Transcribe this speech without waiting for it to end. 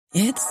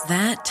It's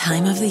that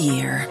time of the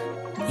year.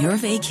 Your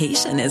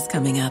vacation is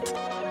coming up.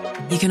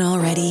 You can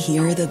already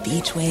hear the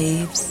beach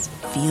waves,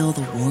 feel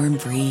the warm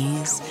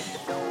breeze,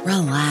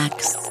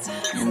 relax,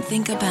 and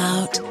think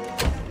about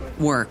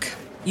work.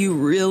 You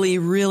really,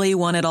 really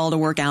want it all to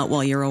work out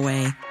while you're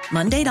away.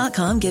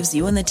 Monday.com gives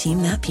you and the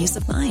team that peace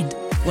of mind.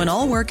 When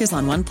all work is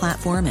on one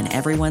platform and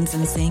everyone's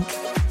in sync,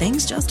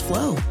 things just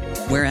flow.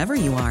 Wherever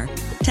you are,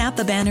 tap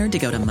the banner to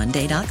go to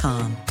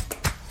Monday.com.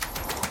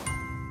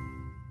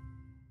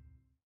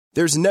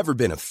 There's never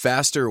been a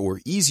faster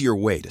or easier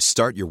way to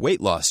start your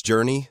weight loss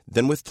journey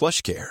than with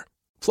PlushCare.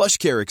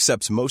 PlushCare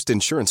accepts most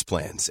insurance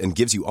plans and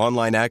gives you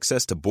online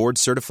access to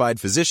board-certified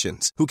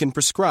physicians who can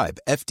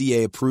prescribe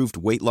FDA-approved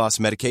weight loss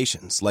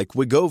medications like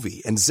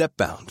Wegovy and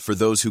Zepbound for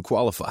those who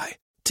qualify.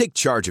 Take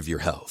charge of your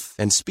health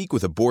and speak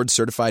with a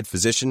board-certified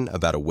physician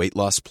about a weight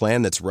loss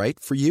plan that's right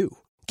for you.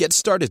 Get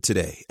started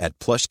today at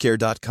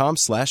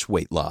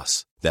plushcare.com/weight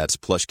loss. That's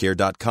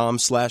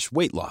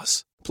plushcare.com/weight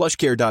loss.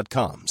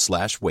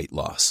 plushcare.com/weight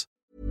loss.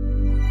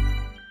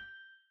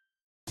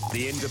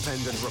 The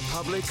Independent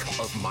Republic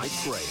of Mike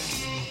Graham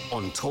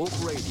on Talk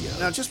Radio.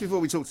 Now, just before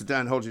we talk to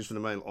Dan Hodges from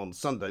the Mail on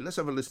Sunday, let's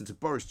have a listen to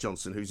Boris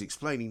Johnson, who's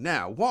explaining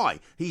now why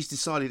he's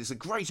decided it's a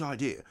great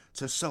idea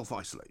to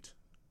self-isolate.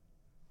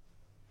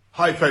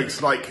 Hi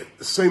folks, like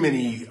so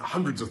many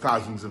hundreds of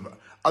thousands of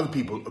other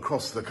people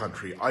across the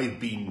country, I've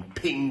been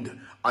pinged,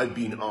 I've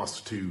been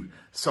asked to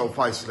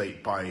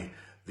self-isolate by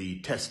the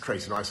test,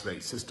 trace and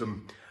isolate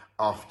system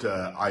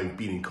after I've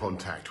been in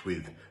contact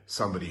with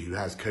somebody who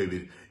has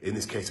COVID, in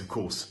this case, of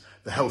course,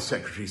 the Health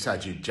Secretary,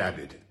 Sajid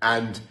Javid.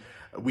 And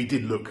we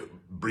did look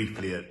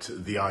briefly at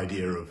the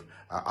idea of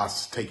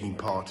us taking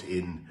part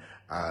in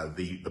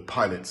the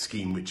pilot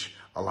scheme, which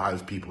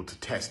allows people to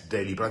test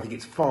daily. But I think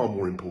it's far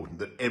more important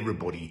that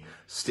everybody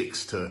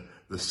sticks to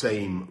the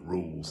same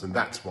rules. And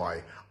that's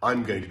why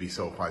I'm going to be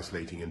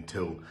self-isolating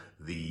until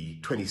the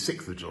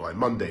 26th of July,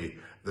 Monday,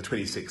 the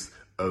 26th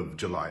of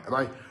July. And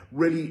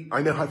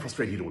I know how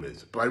frustrating it all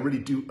is, but I really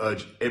do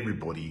urge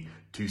everybody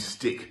to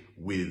stick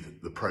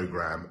with the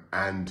programme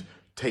and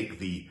take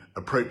the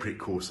appropriate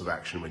course of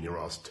action when you're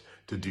asked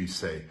to do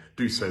so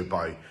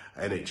by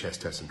NHS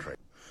test and trace.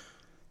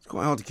 It's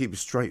quite hard to keep a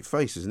straight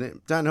face, isn't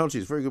it? Dan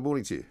Hodges, very good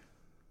morning to you.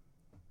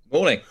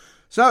 Morning.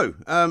 So,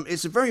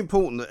 it's very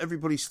important that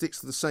everybody sticks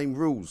to the same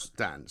rules,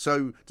 Dan.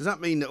 So, does that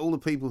mean that all the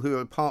people who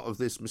are part of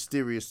this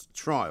mysterious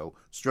trial,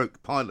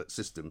 stroke pilot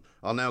system,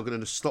 are now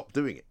going to stop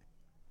doing it?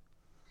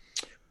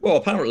 Well,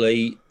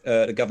 apparently,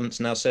 the government's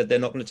now said they're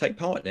not going to take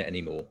part in it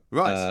anymore,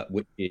 right?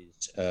 Which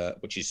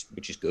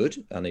is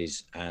good and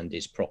is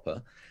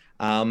proper.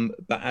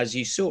 But as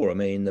you saw, I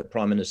mean, the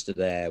Prime Minister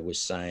there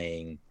was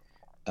saying,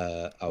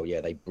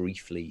 they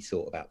briefly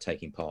thought about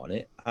taking part in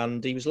it,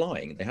 and he was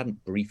lying. They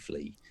hadn't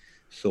briefly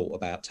thought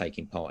about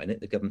taking part in it.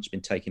 The government's been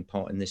taking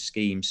part in this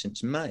scheme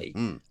since May.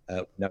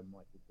 Michael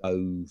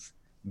Gove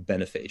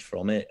benefited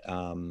from it.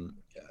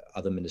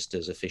 Other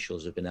ministers,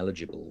 officials have been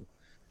eligible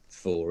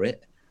for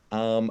it.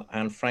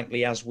 And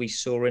frankly, as we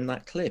saw in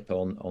that clip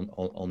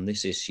on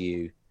this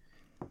issue,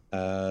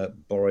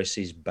 Boris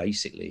is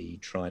basically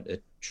trying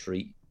to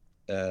treat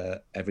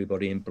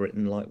everybody in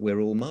Britain like we're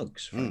all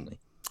mugs, frankly.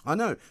 I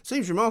know.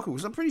 Seems remarkable,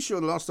 because I'm pretty sure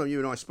the last time you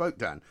and I spoke,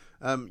 Dan,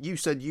 you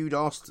said you'd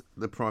asked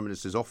the Prime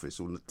Minister's office,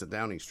 or to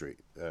Downing Street,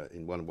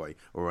 in one way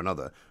or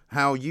another,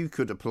 how you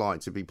could apply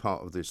to be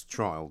part of this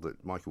trial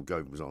that Michael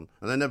Gove was on,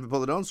 and they never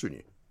bothered answering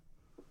you.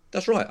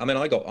 That's right. I mean,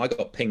 I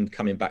got pinged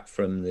coming back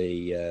from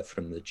the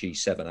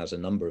G7, as a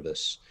number of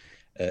us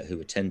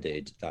who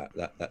attended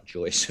that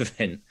joyous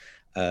event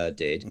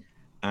did,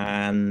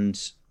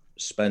 and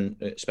spent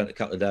a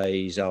couple of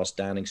days, asked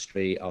Downing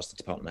Street, asked the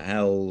Department of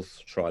Health,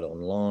 tried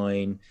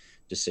online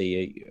to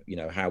see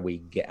how we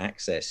get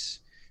access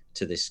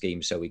to this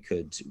scheme so we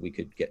could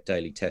get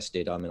daily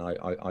tested. I mean,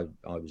 I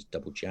was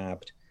double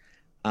jabbed,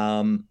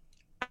 and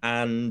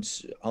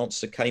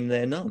answer came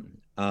there none.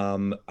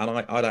 And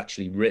I'd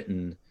actually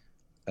written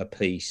a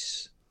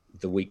piece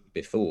the week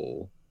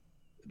before,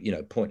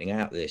 pointing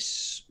out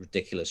this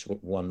ridiculous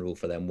one rule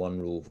for them, one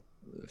rule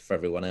for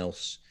everyone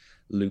else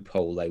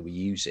loophole they were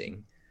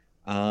using.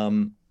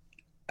 Which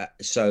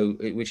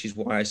is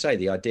why I say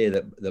the idea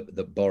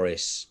that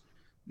Boris,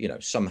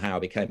 somehow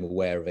became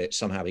aware of it,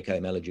 somehow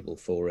became eligible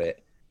for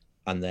it,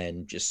 and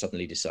then just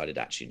suddenly decided,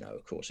 actually, no,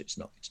 of course it's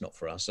not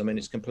for us. I mean,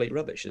 it's complete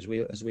rubbish, as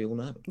we all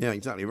know. Yeah,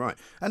 exactly right.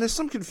 And there's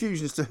some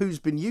confusion as to who's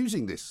been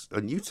using this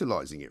and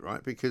utilising it,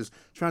 right? Because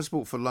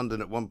Transport for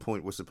London at one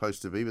point was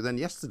supposed to be, but then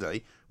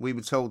yesterday we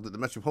were told that the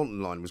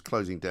Metropolitan line was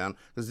closing down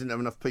because they didn't have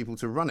enough people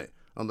to run it,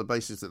 on the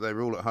basis that they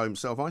were all at home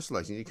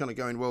self-isolating. You're kind of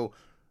going, well,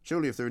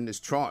 surely if they're in this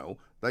trial,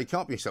 they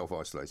can't be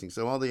self-isolating.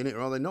 So are they in it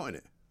or are they not in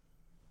it?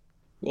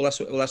 Well,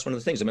 that's one of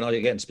the things. I mean, I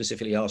again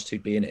specifically asked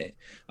who'd be in it.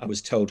 I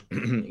was told,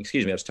 I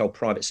was told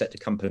private sector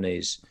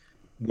companies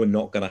were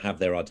not going to have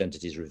their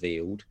identities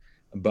revealed,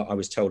 but I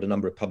was told a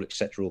number of public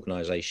sector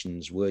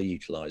organisations were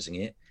utilising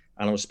it,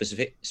 and I was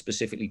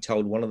specifically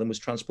told one of them was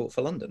Transport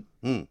for London.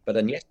 But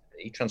then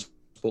yesterday,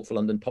 Transport for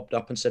London popped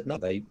up and said no,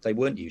 they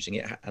weren't using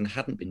it and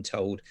hadn't been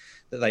told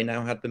that they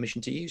now had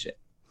permission to use it.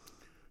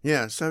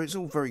 Yeah, so it's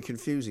all very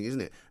confusing, isn't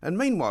it? And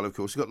meanwhile, of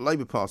course, you've got the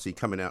Labour Party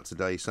coming out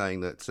today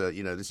saying that,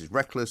 this is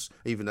reckless,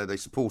 even though they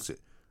support it.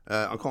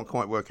 I can't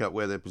quite work out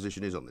where their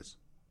position is on this.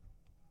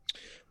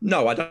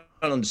 No, I don't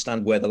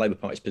understand where the Labour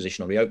Party's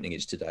position on reopening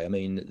is today. I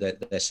mean,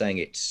 they're saying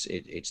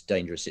it's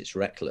dangerous, it's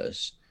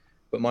reckless.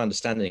 But my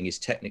understanding is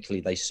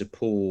technically they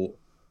support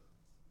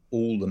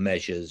all the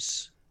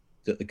measures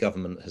that the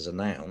government has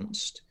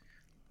announced,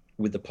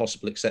 with the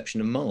possible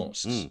exception of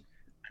masks. And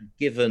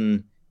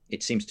given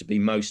it seems to be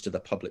most of the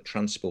public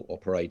transport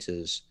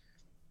operators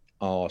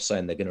are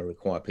saying they're going to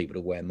require people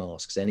to wear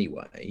masks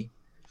anyway,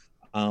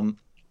 I'm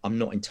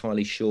not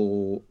entirely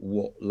sure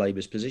what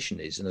Labour's position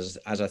is. And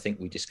as I think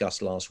we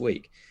discussed last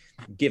week,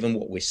 given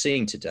what we're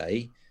seeing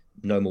today,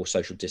 no more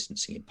social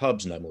distancing in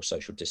pubs, no more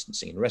social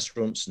distancing in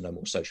restaurants, no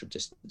more social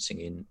distancing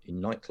in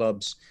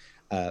nightclubs,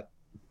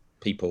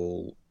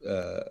 people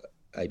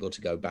able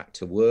to go back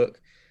to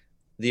work.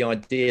 The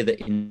idea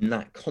that in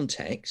that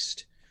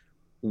context,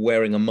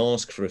 wearing a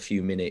mask for a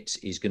few minutes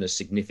is going to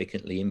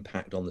significantly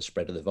impact on the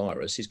spread of the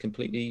virus is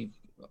completely,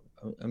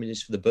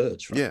 it's for the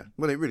birds, right? Yeah,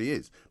 well, it really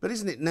is. But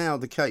isn't it now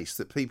the case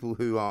that people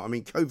who are,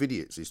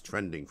 COVIDiots is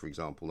trending, for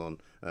example, on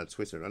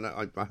Twitter. And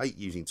I hate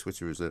using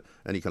Twitter as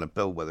any kind of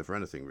bellwether for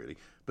anything, really.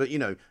 But,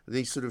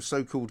 these sort of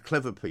so-called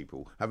clever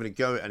people having a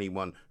go at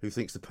anyone who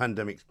thinks the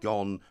pandemic's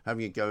gone,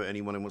 having a go at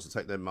anyone who wants to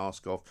take their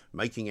mask off,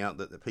 making out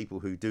that the people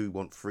who do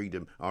want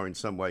freedom are in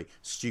some way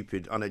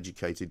stupid,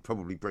 uneducated,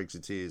 probably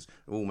Brexiteers,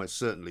 almost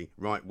certainly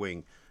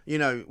right-wing.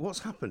 What's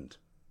happened?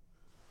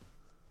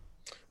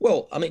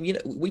 Well,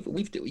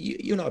 we've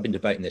you and I have been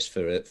debating this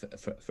for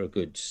a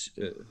good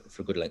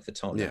length of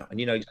time now, and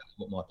you know exactly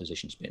what my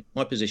position's been.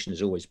 My position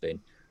has always been,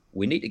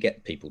 we need to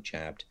get people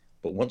jabbed,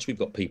 but once we've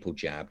got people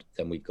jabbed,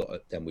 then we've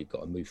got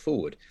to move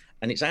forward.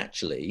 And it's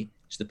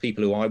the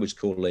people who I was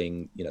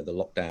calling, the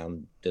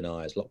lockdown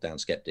deniers, lockdown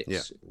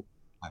skeptics,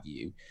 have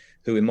you,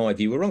 who in my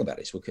view were wrong about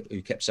this,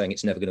 who kept saying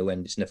it's never going to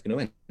end, it's never going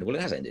to end. Well,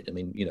 it has ended.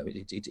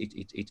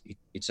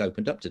 It's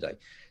opened up today.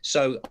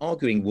 So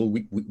arguing, well,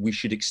 we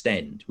should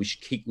extend, we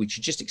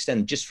should just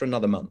extend just for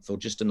another month or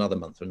just another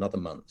month or another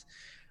month.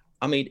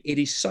 It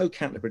is so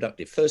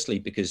counterproductive. Firstly,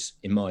 because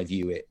in my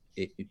view,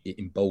 it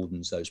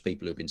emboldens those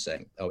people who've been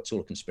saying, oh, it's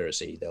all a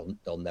conspiracy,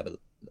 they'll never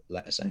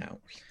let us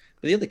out.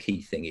 But the other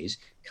key thing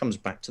comes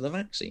back to the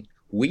vaccine.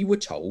 We were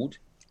told,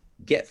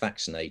 get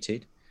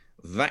vaccinated.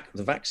 The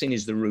vaccine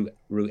is the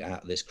route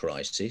out of this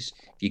crisis.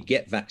 If you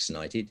get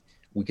vaccinated,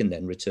 we can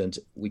then return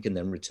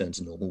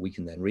to normal. We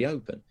can then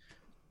reopen.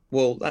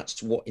 Well,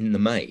 that's what in the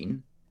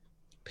main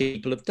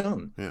people have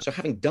done. Yeah. So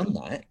having done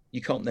that,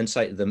 you can't then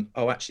say to them,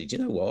 oh, actually, do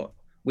you know what?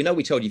 We know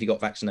we told you if you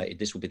got vaccinated,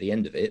 this will be the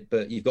end of it,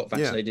 but you've got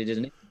vaccinated,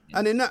 isn't it?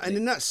 And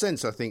in that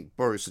sense, I think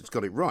Boris has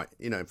got it right.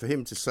 For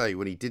him to say,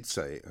 when he did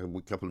say it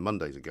a couple of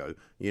Mondays ago,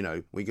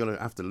 we're going to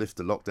have to lift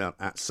the lockdown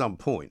at some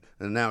point,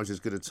 and now is as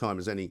good a time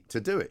as any to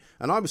do it.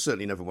 And I was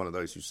certainly never one of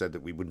those who said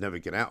that we would never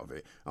get out of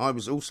it. I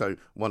was also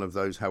one of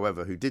those,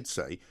 however, who did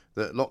say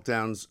that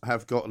lockdowns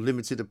have got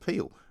limited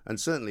appeal. And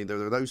certainly there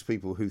are those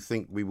people who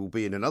think we will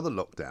be in another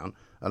lockdown,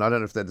 and I don't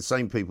know if they're the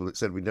same people that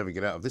said we'd never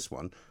get out of this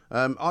one.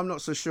 I'm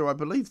not so sure I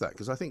believe that,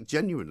 because I think,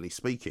 genuinely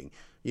speaking,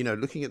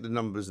 looking at the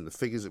numbers and the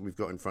figures that we've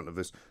got in front of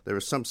us, there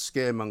are some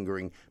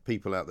scaremongering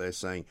people out there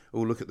saying,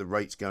 oh, look at the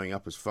rates going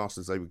up as fast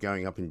as they were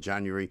going up in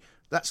January.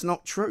 That's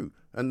not true.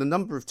 And the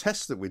number of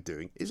tests that we're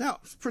doing is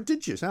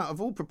prodigious, out of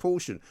all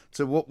proportion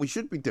to what we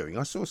should be doing.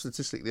 I saw a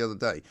statistic the other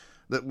day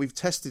that we've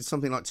tested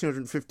something like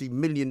 250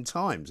 million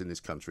times in this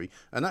country,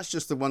 and that's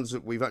just the ones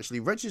that we've actually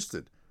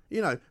registered.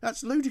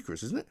 That's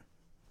ludicrous, isn't it?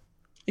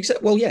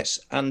 Well, yes.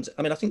 And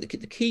I think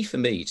the key for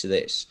me to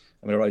this,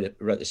 I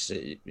wrote this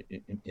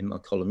in my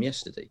column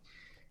yesterday.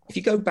 If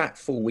you go back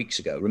 4 weeks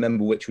ago,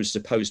 remember, which was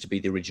supposed to be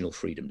the original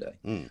Freedom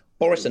Day,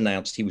 Boris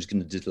announced he was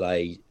going to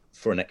delay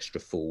for an extra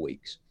 4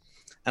 weeks.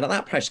 And at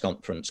that press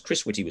conference,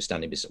 Chris Whitty was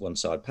standing at one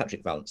side,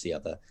 Patrick Vallance the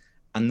other,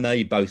 and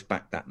they both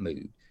backed that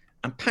move.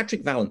 And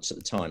Patrick Vallance at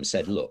the time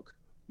said, look,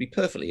 to be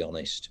perfectly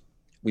honest,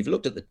 we've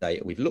looked at the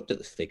data, we've looked at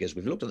the figures,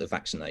 we've looked at the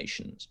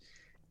vaccinations.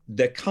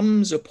 There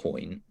comes a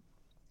point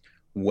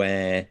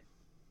where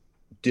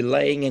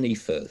delaying any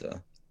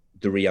further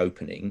the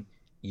reopening,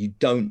 you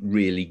don't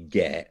really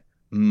get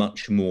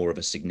much more of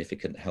a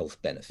significant health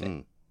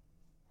benefit.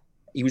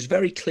 He was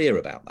very clear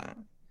about that.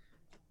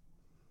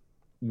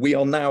 We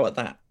are now at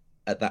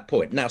that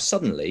point. Now,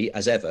 suddenly,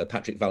 as ever,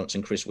 Patrick Vallance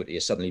and Chris Whitty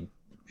are suddenly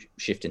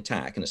shifting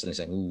tack and are suddenly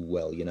saying, oh,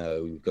 well,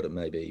 we've got to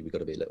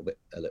be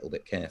a little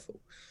bit careful.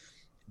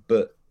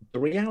 But the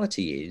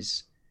reality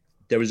is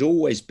there has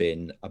always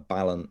been a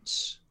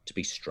balance to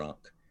be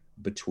struck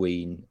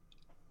between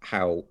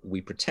how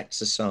we protect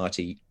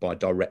society by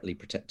directly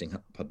protecting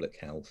public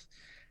health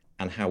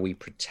and how we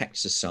protect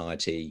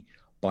society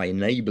by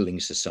enabling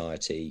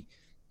society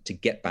to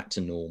get back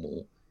to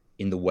normal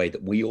in the way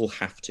that we all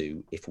have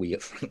to if we,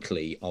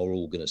 frankly, are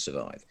all going to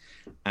survive.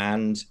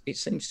 And it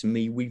seems to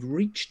me we've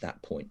reached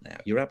that point now.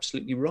 You're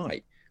absolutely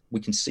right. We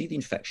can see the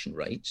infection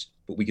rates,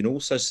 but we can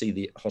also see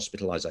the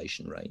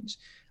hospitalization rates,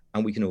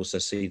 and we can also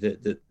see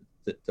the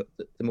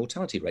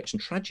mortality rates.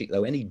 And tragic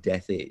though any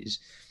death is,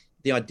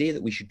 the idea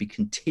that we should be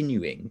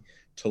continuing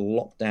to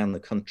lock down the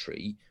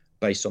country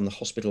based on the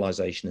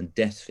hospitalisation and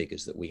death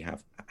figures that we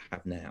have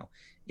now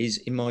is,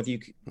 in my view,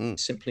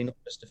 simply not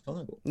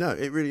justifiable. No,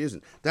 it really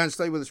isn't. Dan,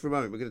 stay with us for a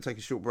moment. We're going to take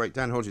a short break.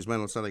 Dan Hodges,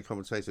 Mail on Sunday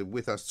commentator,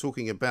 with us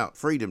talking about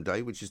Freedom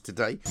Day, which is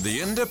today.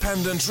 The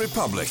Independent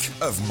Republic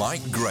of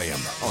Mike Graham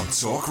on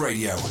Talk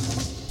Radio.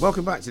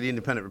 Welcome back to the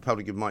Independent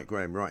Republic of Mike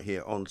Graham right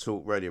here on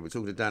Talk Radio. We're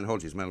talking to Dan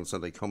Hodges, Mail on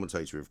Sunday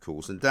commentator, of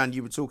course. And Dan,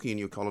 you were talking in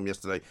your column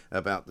yesterday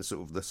about the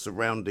sort of the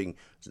surrounding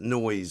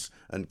noise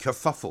and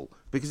kerfuffle,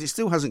 because it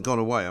still hasn't gone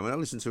away. I mean, I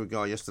listened to a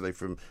guy yesterday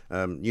from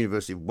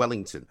University of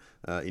Wellington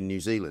in New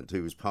Zealand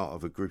who was part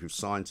of a group of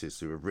scientists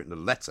who have written a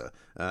letter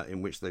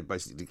in which they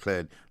basically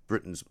declared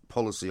Britain's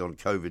policy on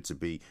COVID to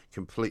be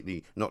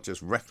completely not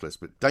just reckless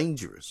but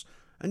dangerous.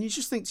 And you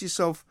just think to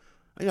yourself,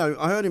 you know,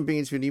 I heard him being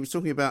interviewed and he was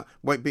talking about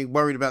being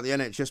worried about the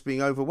NHS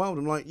being overwhelmed.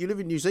 I'm like, you live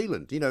in New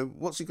Zealand, you know,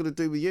 what's it got to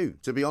do with you,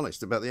 to be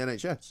honest, about the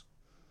NHS?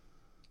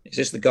 Is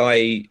this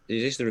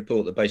the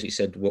report that basically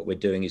said what we're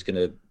doing is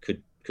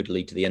could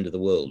lead to the end of the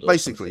world?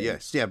 Basically, something?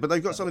 yes. Yeah, but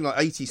they've got something like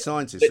 80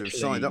 scientists who have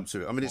signed up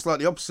to it. I mean, it's like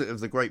the opposite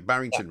of the Great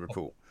Barrington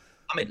Report.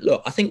 I mean,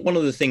 look, I think one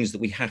of the things that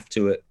we have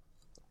to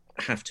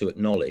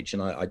acknowledge,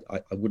 and I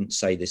wouldn't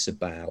say this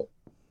about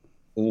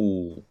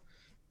all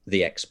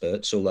the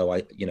experts, although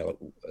I've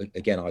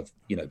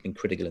been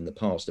critical in the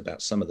past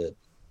about some of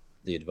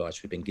the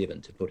advice we've been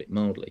given, to put it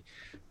mildly.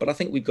 But I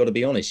think we've got to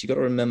be honest. You've got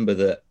to remember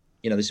that,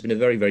 you know, this has been a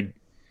very, very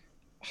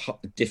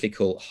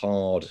difficult,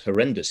 hard,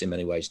 horrendous in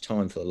many ways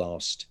time for the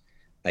last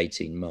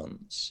 18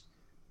 months.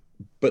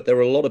 But there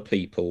are a lot of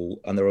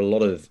people and there are a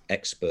lot of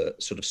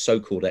experts, sort of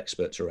so-called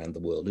experts around the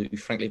world who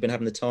frankly have been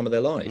having the time of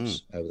their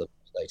lives over the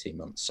last 18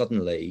 months.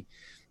 Suddenly,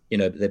 you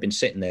know, they've been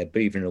sitting there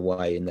beavering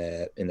away in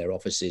their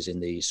offices in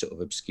these sort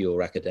of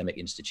obscure academic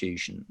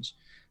institutions.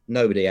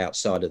 Nobody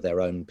outside of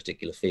their own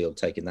particular field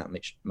taking that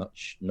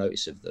much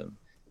notice of them.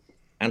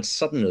 And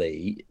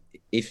suddenly,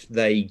 if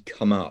they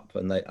come up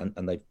and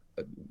they,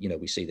 you know,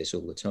 we see this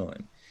all the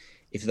time,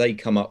 if they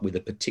come up with a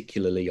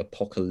particularly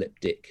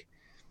apocalyptic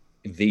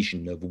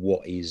vision of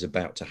what is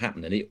about to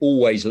happen, and it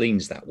always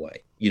leans that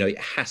way, you know, it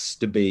has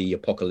to be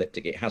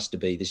apocalyptic. It has to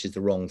be, this is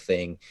the wrong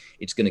thing.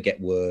 It's going to get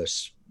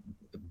worse.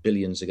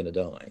 Billions are going to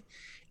die.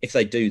 If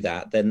they do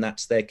that, then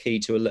that's their key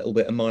to a little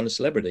bit of minor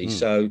celebrity.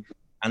 So,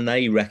 and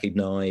they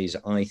recognise,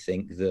 I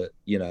think, that,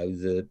 you know,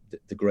 the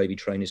gravy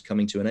train is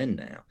coming to an end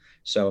now.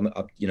 So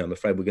I'm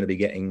afraid we're going to be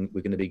getting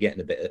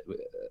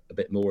a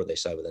bit more of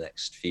this over the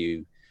next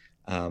few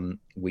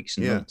weeks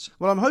and months.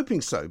 Well, I'm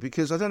hoping so,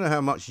 because I don't know how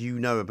much you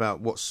know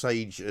about what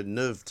Sage and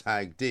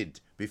NervTag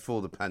did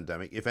before the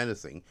pandemic, if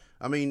anything.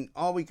 I mean,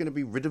 are we going to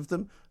be rid of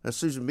them?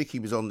 Susan Mickey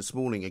was on this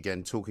morning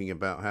again talking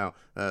about how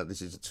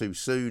this is too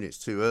soon,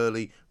 it's too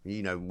early.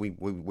 You know,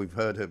 we've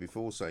heard her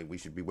before saying we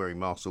should be wearing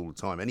masks all the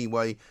time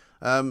anyway.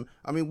 I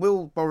mean,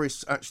 will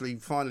Boris actually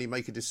finally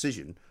make a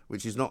decision,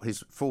 which is not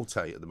his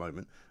forte at the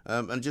moment,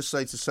 and just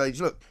say to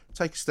Sage, look,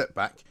 take a step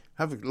back,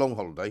 have a long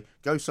holiday,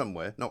 go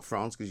somewhere, not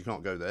France because you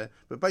can't go there,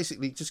 but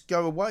basically just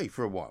go away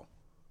for a while?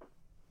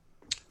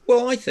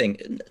 Well, I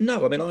think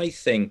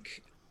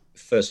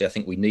firstly, I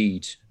think we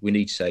need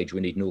Sage.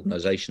 We need an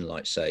organisation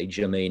like Sage.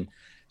 I mean,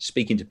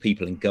 speaking to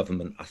people in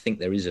government, I think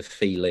there is a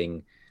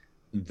feeling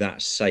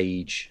that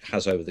Sage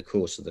has, over the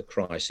course of the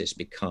crisis,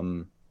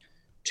 become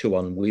too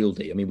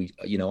unwieldy. I mean,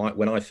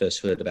 when I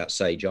first heard about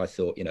Sage, I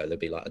thought, you know, there'd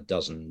be like a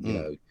dozen, you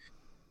know,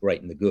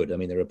 great and the good. I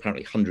mean, there are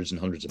apparently hundreds and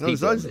hundreds of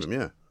people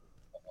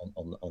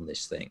on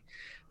this thing.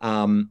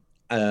 I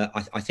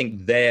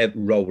think their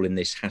role in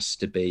this has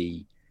to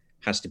be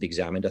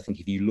examined. I think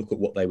if you look at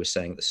what they were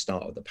saying at the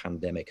start of the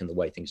pandemic and the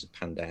way things have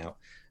panned out,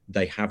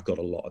 they have got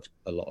a lot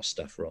of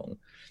stuff wrong.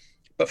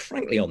 But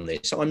frankly, on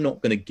this, I'm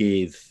not going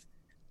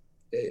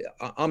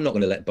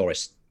to let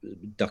Boris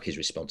duck his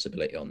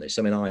responsibility on this.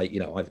 I mean,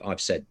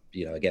 I've said,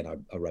 you know, again, I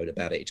wrote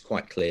about it. It's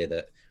quite clear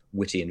that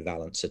Whitty and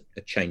Vallance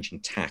are changing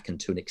tack, and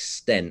to an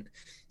extent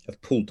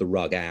have pulled the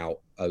rug out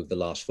over the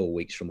last 4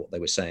 weeks from what they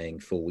were saying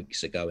 4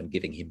 weeks ago and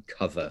giving him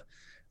cover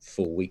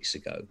 4 weeks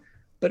ago.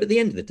 But at the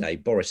end of the day,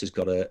 Boris has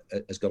got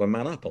to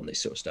man up on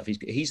this sort of stuff.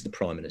 He's the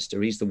Prime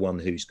Minister. He's the one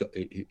who's got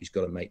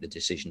to make the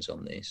decisions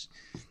on this.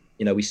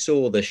 You know, we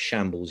saw the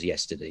shambles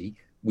yesterday.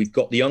 We've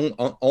got the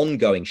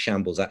ongoing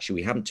shambles, actually,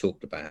 we haven't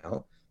talked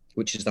about,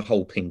 which is the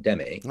whole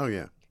pandemic. Oh,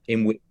 yeah.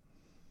 In which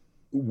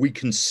we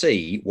can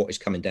see what is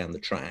coming down the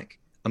track.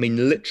 I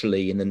mean,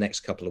 literally in the next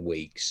couple of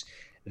weeks,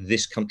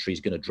 this country is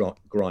going to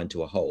grind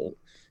to a halt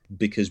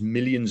because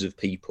millions of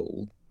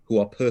people who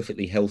are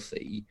perfectly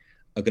healthy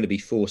are going to be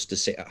forced to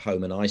sit at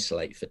home and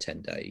isolate for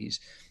 10 days,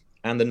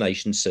 and the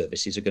nation's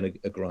services are going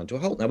to grind to a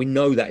halt. Now, we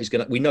know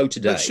we know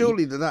today. But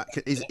surely that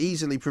is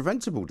easily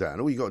preventable, Dan.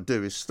 All you got to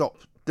do is stop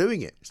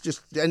doing it. It's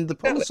just end the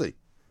policy.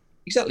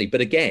 Exactly.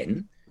 But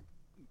again,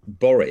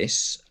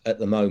 Boris at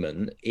the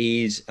moment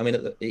is, I mean,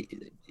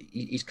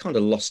 he's kind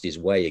of lost his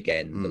way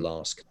again the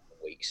last couple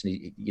of weeks.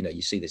 And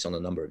you see this on a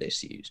number of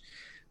issues.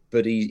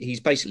 But he's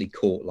basically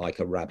caught like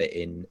a rabbit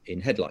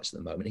in headlights at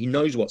the moment. He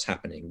knows what's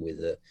happening with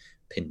the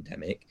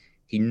pandemic.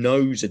 He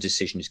knows a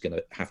decision is going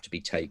to have to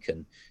be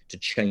taken to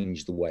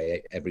change the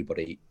way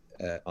everybody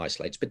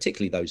isolates,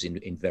 particularly those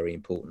in very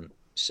important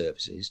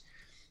services.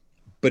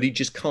 But he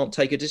just can't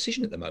take a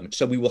decision at the moment.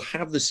 So we will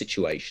have the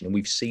situation, and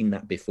we've seen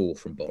that before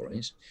from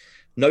Boris.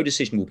 No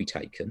decision will be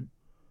taken.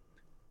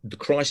 The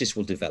crisis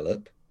will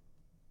develop.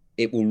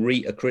 It will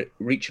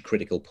reach a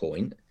critical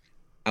point,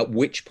 at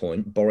which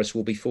point Boris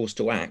will be forced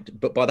to act.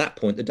 But by that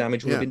point, the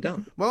damage will have been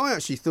done. Well, I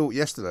actually thought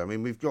yesterday, I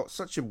mean, we've got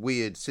such a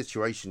weird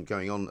situation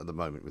going on at the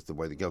moment with the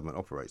way the government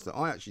operates, that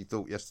I actually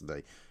thought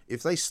yesterday,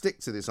 if they stick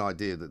to this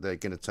idea that they're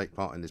going to take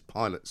part in this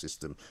pilot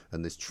system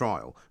and this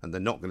trial, and they're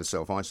not going to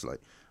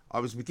self-isolate, I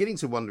was beginning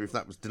to wonder if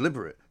that was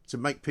deliberate, to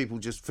make people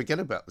just forget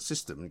about the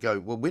system and go,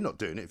 well, we're not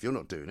doing it if you're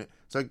not doing it,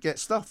 so get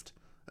stuffed.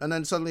 And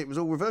then suddenly it was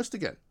all reversed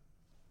again.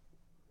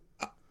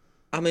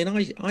 I mean,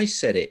 I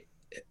said it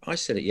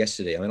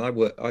yesterday. I mean,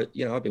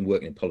 I've been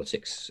working in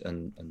politics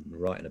and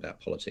writing about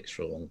politics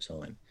for a long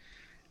time.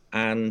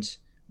 And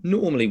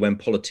normally when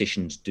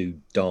politicians do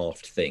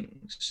daft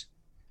things,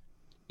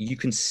 you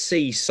can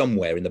see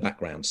somewhere in the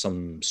background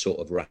some sort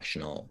of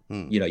rationale.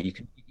 You know,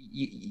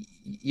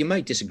 you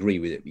may disagree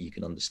with it, but you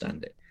can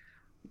understand it.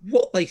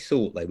 What they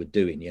thought they were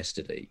doing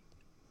yesterday,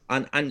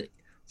 and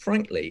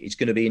frankly, it's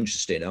going to be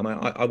interesting. I mean,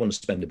 I want to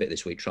spend a bit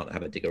this week trying to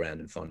have a dig around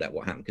and find out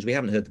what happened, because we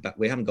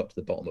haven't got to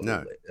the bottom of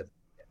all it.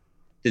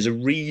 There's a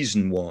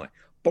reason why.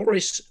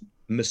 Boris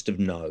must have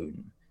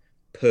known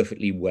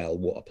perfectly well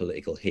what a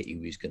political hit he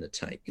was going to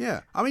take.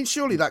 Yeah, I mean,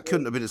 surely that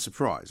couldn't have been a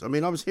surprise. I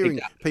mean, I was hearing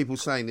people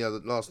saying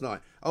last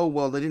night, oh,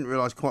 well, they didn't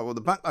realise quite what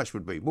the backlash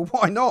would be. Well,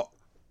 why not?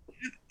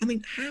 I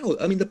mean, how?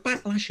 I mean, the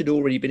backlash had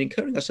already been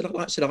occurring. I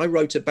said, I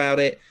wrote about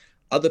it.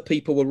 Other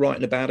people were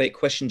writing about it.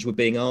 Questions were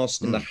being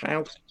asked in the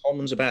House of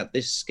Commons about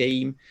this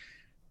scheme.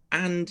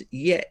 And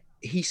yet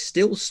he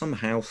still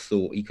somehow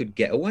thought he could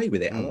get away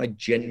with it. And I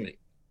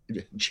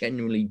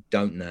genuinely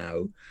don't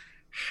know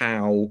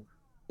how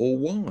or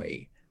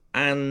why.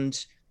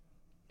 And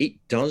it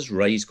does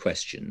raise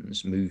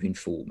questions moving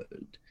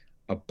forward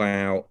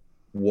about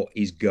what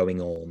is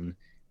going on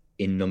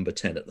in Number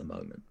 10 at the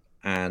moment.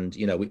 And,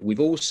 you know, we've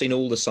all seen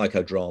all the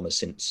psychodrama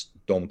since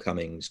Dom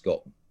Cummings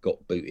got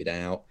booted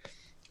out.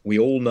 We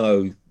all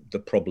know the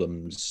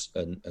problems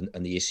and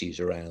the issues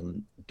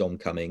around Dom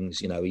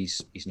Cummings. You know,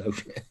 he's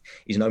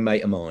no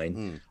mate of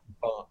mine.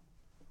 But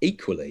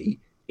equally,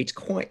 it's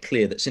quite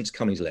clear that since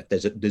Cummings left,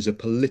 there's a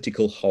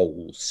political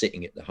hole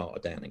sitting at the heart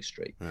of Downing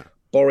Street. Yeah.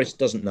 Boris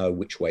doesn't know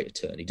which way to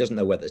turn. He doesn't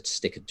know whether to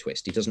stick and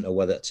twist. He doesn't know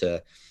whether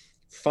to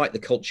fight the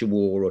culture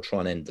war or try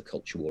and end the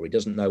culture war. He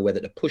doesn't know whether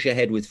to push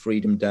ahead with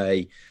Freedom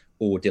Day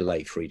or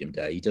delay Freedom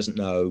Day. He doesn't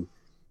know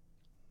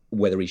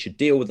whether he should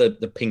deal with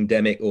the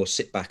pingdemic or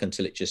sit back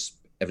until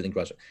everything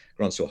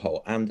grinds to a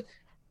halt. And,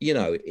 you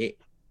know,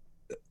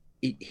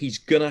 he's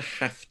going to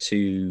have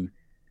to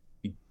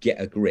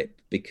get a grip,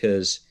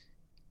 because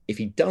if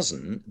he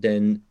doesn't,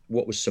 then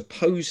what was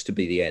supposed to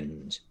be the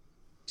end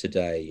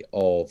today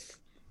of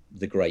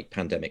the great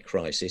pandemic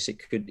crisis,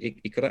 it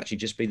could actually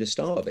just be the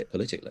start of it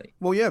politically.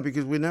 Well, yeah,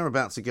 because we're now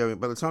about to go,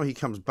 by the time he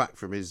comes back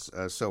from his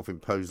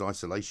self-imposed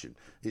isolation,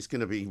 it's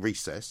going to be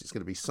recess, it's going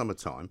to be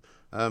summertime,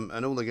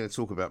 and all they're going to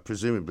talk about,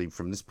 presumably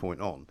from this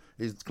point on,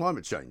 is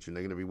climate change, and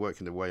they're going to be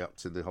working their way up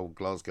to the whole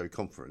Glasgow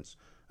conference.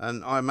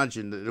 And I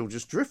imagine that it'll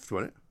just drift,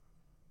 won't it?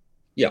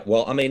 Yeah,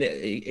 well, I mean,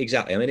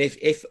 exactly. I mean,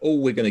 if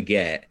all we're going to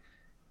get,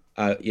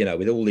 you know,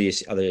 with all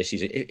these other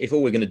issues, if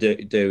all we're going to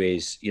do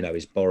is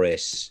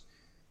Boris,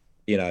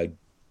 you know,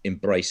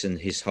 embracing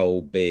his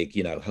whole big,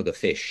 you know, hug a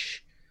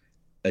fish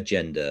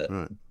agenda,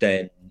 right,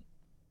 then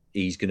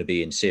he's going to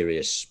be in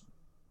serious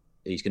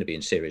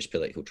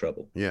political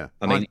trouble. Yeah.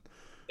 I mean,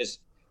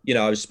 you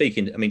know, I was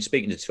speaking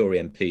to Tory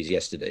MPs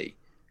yesterday,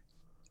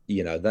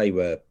 you know, they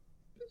were,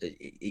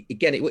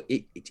 again,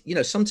 you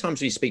know,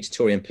 sometimes when you speak to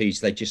Tory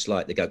MPs,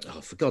 they go,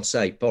 oh, for God's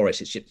sake,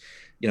 Boris, it's just,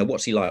 you know,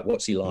 what's he like?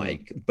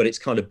 But it's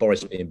kind of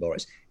Boris being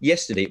Boris.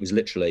 Yesterday, it was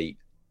literally,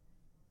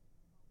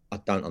 I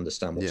don't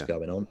understand what's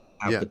going on.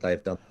 How could they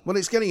have done? Well,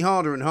 it's getting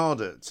harder and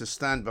harder to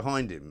stand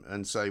behind him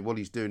and say what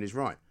he's doing is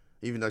right.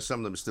 Even though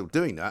some of them are still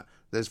doing that,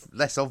 there's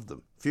less of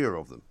them, fewer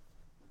of them.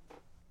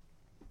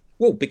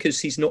 Well, because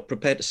he's not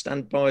prepared to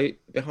stand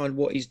behind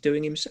what he's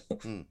doing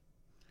himself. You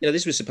know,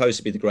 this was supposed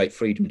to be the Great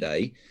Freedom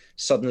Day.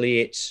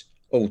 Suddenly it's,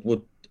 oh,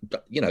 well,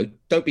 you know,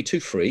 don't be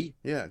too free.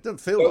 Yeah, it doesn't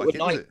feel like it,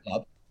 does it?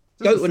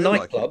 Go to a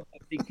nightclub.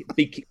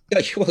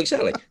 Well,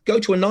 exactly. Go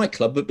to a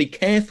nightclub, but be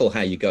careful how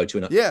you go to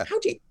a nightclub. Yeah. How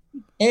do you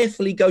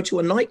carefully go to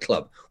a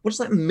nightclub? What does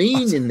that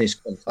mean in this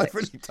context? I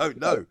really don't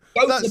know.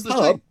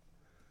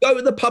 Go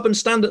to the pub and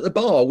stand at the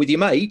bar with your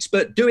mates,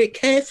 but do it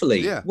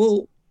carefully. Yeah.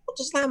 Well, what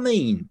does that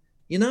mean?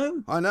 You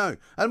know? I know.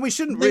 And we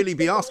shouldn't really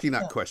be asking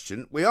that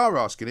question. We are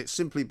asking it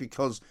simply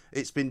because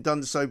it's been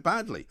done so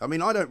badly. I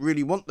mean, I don't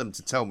really want them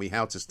to tell me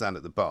how to stand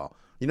at the bar.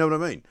 You know what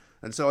I mean?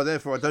 And so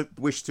therefore I don't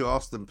wish to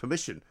ask them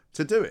permission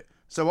to do it.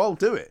 So I'll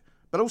do it.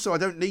 But also I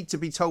don't need to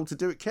be told to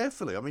do it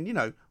carefully. I mean, you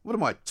know, what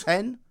am I,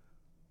 10?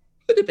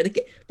 But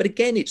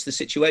again, it's the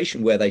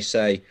situation where they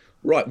say,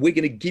 right, we're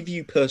going to give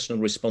you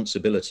personal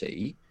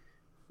responsibility.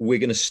 we're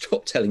going to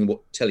stop telling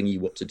you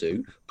what to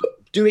do, but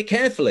do it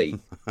carefully.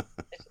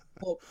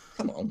 Well,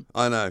 come on.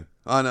 I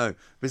know.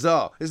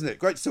 Bizarre, isn't it?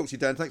 Great to talk to you,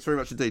 Dan. Thanks very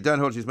much indeed. Dan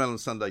Hodges, Mail on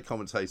Sunday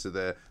commentator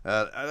there.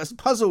 As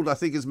puzzled, I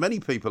think, as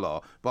many people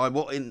are by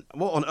what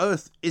on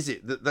earth is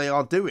it that they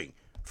are doing.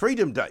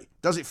 Freedom Day.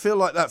 Does it feel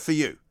like that for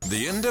you?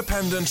 The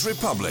Independent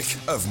Republic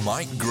of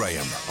Mike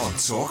Graham on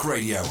Talk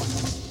Radio.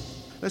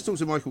 Let's talk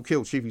to Michael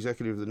Kill, Chief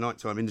Executive of the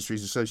Nighttime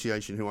Industries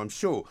Association, who I'm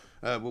sure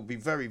will be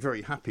very,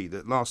 very happy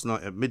that last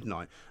night at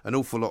midnight, an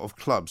awful lot of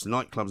clubs,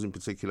 nightclubs in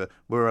particular,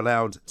 were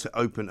allowed to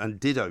open and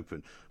did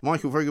open.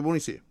 Michael, very good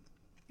morning to you.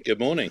 Good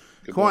morning.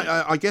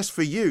 I guess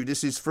for you,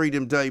 this is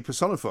Freedom Day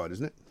personified,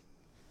 isn't it?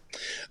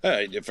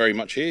 It very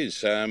much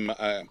is.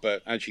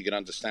 But as you can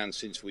understand,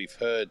 since we've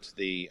heard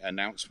the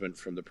announcement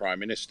from the Prime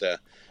Minister,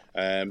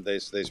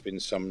 there's been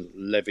some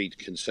levied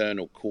concern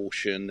or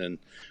caution, and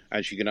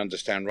as you can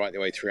understand, right the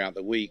way throughout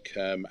the week,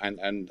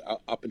 and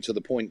up until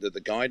the point that the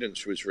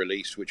guidance was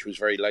released, which was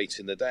very late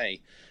in the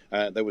day,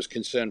 there was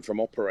concern from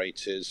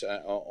operators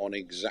on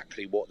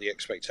exactly what the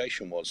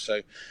expectation was.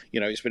 So,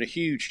 it's been a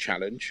huge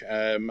challenge.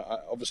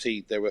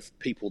 Obviously, there were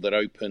people that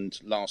opened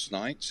last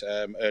night,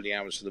 early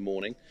hours of the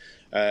morning,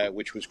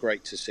 which was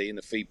great to see, and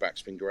the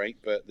feedback's been great.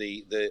 But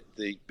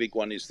the big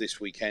one is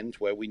this weekend,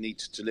 where we need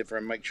to deliver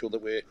and make sure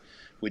that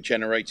we're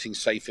generating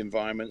safe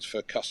environments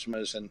for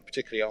customers and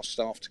particularly our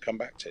staff to come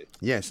back to.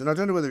 Yes, and I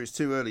don't know whether it's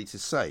too early to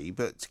say,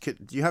 but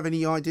do you have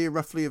any idea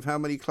roughly of how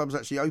many clubs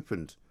actually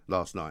opened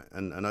last night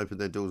and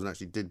opened their doors and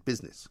actually did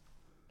business?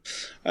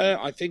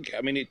 I think,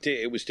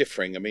 it was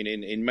differing.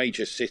 In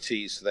major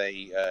cities,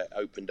 they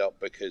opened up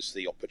because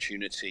the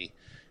opportunity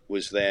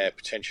was there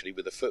potentially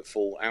with the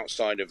footfall.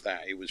 Outside of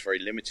that, it was very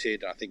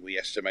limited. I think we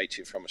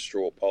estimated from a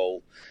straw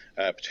poll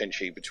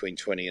potentially between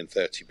 20 and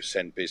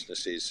 30%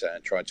 businesses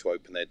tried to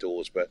open their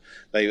doors, but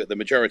the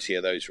majority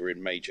of those were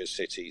in major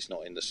cities,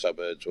 not in the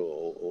suburbs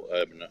or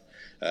urban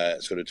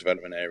sort of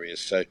development areas.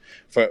 So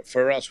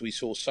for us, we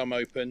saw some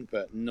open,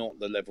 but not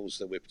the levels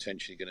that we're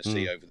potentially going to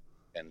see over the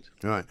weekend.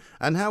 Right.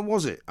 And how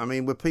was it?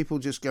 Were people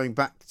just going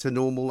back to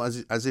normal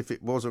as if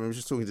it was? I was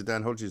just talking to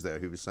Dan Hodges there,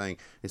 who was saying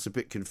it's a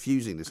bit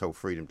confusing, this whole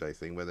Freedom Day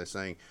thing, where they're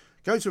saying,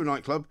 go to a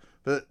nightclub,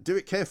 but do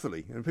it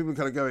carefully. And people are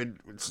kind of going,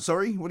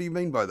 sorry, what do you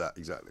mean by that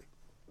exactly?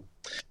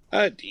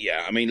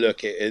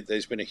 Look,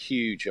 there's been a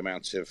huge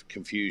amount of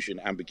confusion,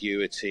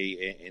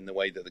 ambiguity in the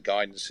way that the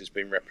guidance has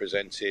been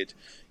represented,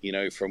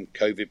 from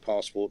COVID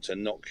passport to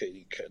not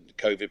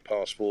COVID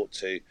passport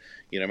to,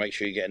 make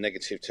sure you get a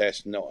negative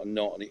test,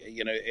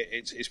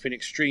 it's been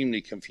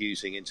extremely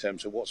confusing in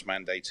terms of what's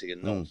mandated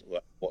and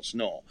what's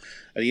not.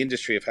 And the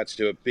industry have had to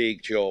do a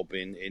big job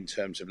in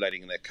terms of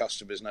letting their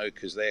customers know,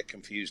 because they're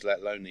confused, let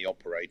alone the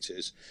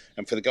operators.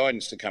 And for the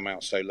guidance to come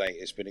out so late,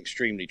 it's been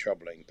extremely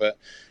troubling. But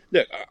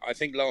look, I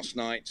think last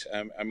night,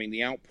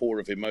 the outpour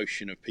of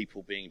emotion of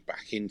people being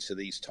back into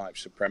these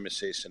types of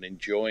premises and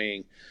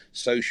enjoying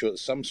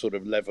some sort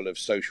of level of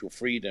social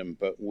freedom,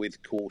 but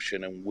with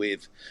caution and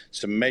with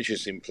some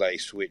measures in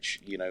place, which,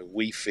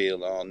 we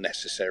feel are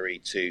necessary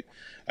to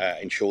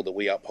ensure that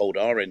we uphold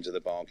our end of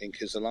the bargain,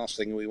 because the last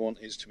thing we want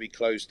is to be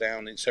closed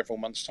down in several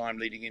months' time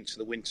leading into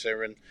the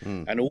winter and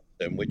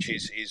autumn, which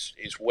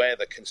is where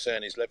the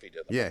concern is levied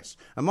at the moment. Yes,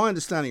 and my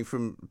understanding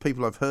from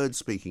people I've heard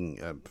speaking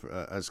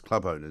as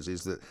club owners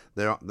is that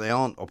they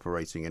aren't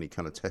operating any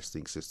kind of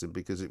testing system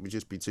because it would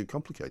just be too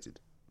complicated.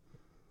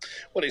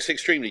 Well, it's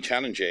extremely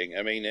challenging.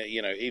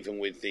 Even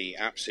with the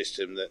app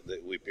system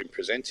that we've been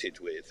presented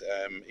with,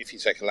 if you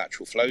take a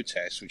lateral flow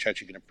test, which, as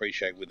you can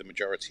appreciate, with the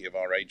majority of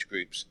our age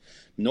groups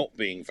not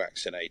being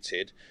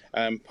vaccinated,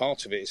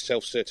 part of it is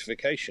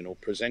self-certification or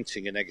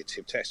presenting a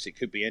negative test. It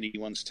could be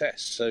anyone's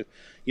test. So,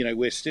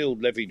 we're still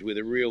levied with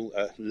a real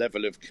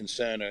level of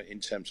concern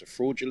in terms of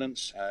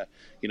fraudulence,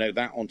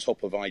 that on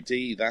top of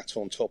ID, that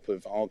on top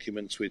of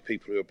arguments with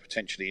people who are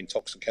potentially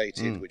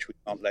intoxicated, which we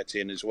can't let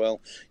in as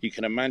well. You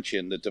can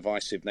imagine the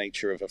divisive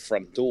nature of a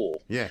front door.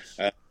 Yes.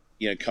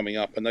 Coming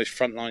up, and those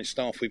frontline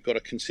staff we've got to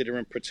consider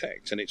and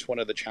protect. And it's one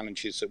of the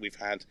challenges that we've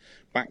had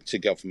back to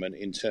government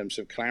in terms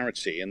of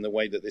clarity and the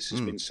way that this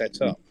has been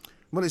set up.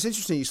 Well, it's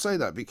interesting you say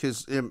that,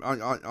 because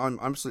I'm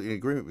absolutely in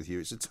agreement with you.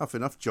 It's a tough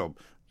enough job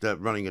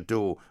running a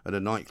door at a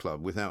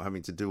nightclub without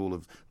having to do all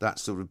of that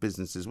sort of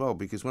business as well,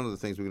 because one of the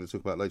things we're going to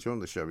talk about later on in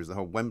the show is the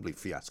whole Wembley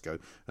fiasco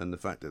and the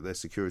fact that their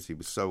security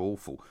was so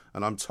awful.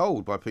 And I'm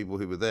told by people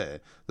who were there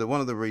that one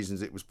of the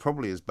reasons it was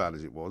probably as bad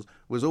as it was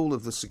all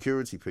of the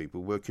security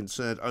people were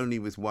concerned only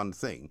with one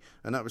thing,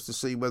 and that was to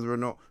see whether or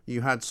not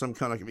you had some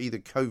kind of either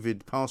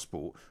COVID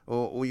passport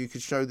or you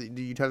could show that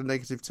you'd had a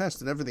negative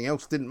test, and everything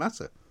else didn't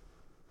matter.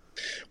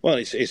 Well,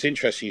 it's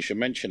interesting you should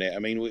mention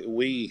it.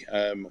 We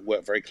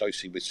work very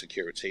closely with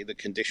security. The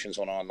conditions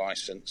on our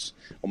licence,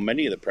 on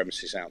many of the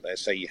premises out there,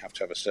 say you have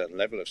to have a certain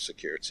level of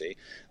security.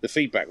 The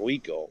feedback we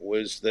got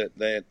was that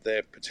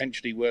there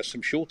potentially were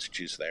some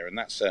shortages there, and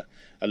that's a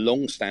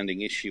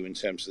long-standing issue in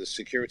terms of the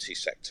security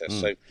sector.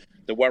 So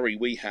the worry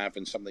we have,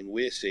 and something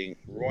we're seeing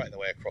right the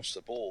way across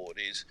the board,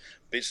 is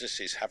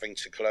businesses having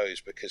to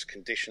close because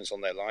conditions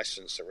on their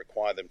license that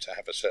require them to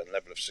have a certain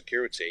level of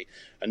security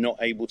are not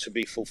able to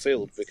be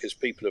fulfilled because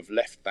people have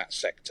left that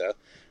sector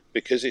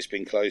because it's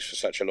been closed for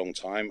such a long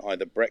time.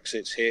 Either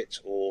Brexit's hit,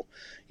 or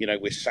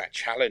we're sat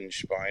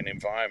challenged by an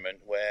environment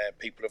where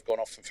people have gone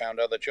off and found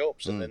other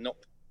jobs and they're not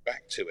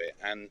back to it.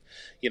 And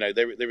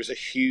there is a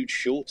huge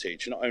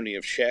shortage not only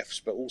of chefs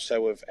but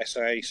also of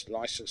SIA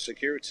licensed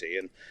security,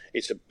 and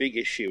it's a big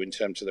issue in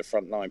terms of the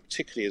front line,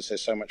 particularly as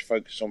there's so much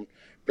focus on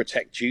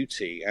protect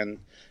duty and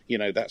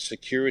that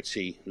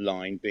security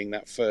line being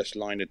that first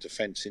line of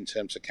defence in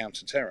terms of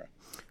counter-terror.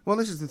 Well,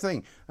 this is the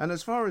thing. And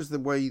as far as the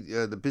way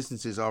the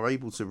businesses are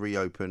able to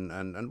reopen,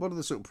 and what are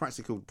the sort of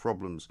practical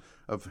problems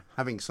of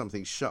having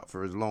something shut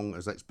for as long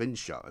as it's been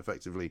shut,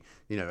 effectively,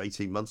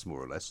 18 months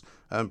more or less.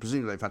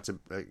 Presumably they've had to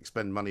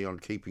expend money on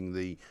keeping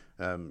the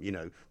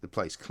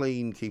place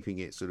clean, keeping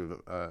it sort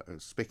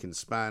of spick and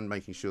span,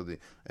 making sure the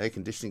air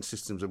conditioning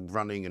systems are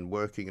running and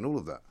working and all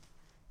of that.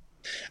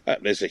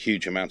 There's a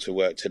huge amount of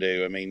work to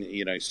do. I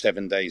mean,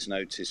 7 days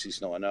notice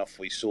is not enough.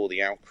 We saw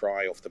the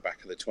outcry off the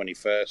back of the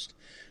 21st.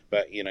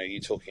 But, you're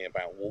talking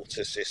about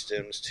water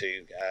systems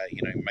to,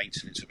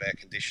 maintenance of air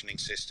conditioning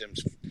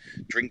systems,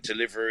 drink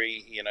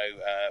delivery,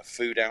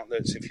 food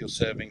outlets if you're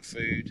serving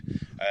food,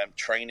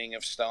 training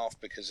of staff,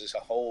 because there's a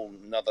whole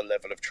another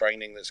level of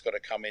training that's got to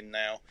come in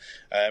now.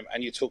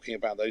 And you're talking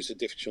about those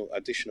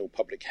additional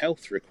public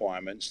health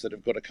requirements that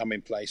have got to come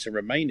in place and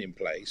remain in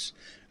place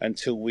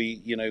until we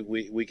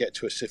get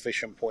to a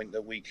sufficient point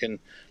that we can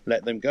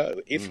let them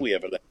go, if we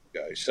ever let them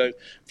go. So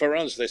for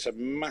us, there's a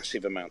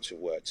massive amount of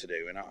work to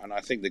do, and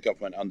I think the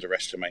government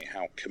underestimate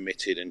how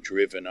committed and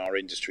driven our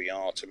industry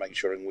are to make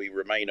sure we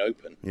remain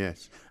open.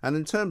 Yes, and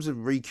in terms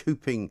of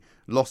recouping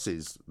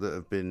losses that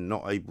have been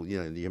not able, you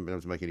haven't been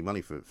able to make any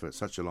money for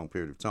such a long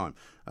period of time,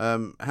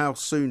 how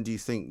soon do you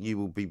think you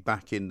will be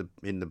back in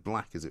the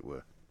black, as it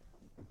were?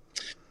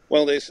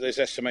 Well, there's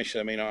estimation.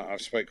 I mean,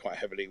 I've spoke quite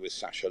heavily with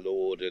Sacha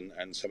Lord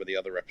and some of the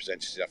other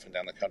representatives up and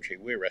down the country.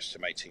 We're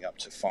estimating up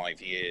to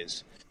 5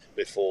 years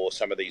before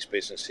some of these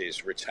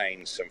businesses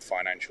retain some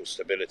financial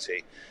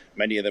stability.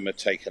 Many of them have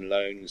taken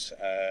loans.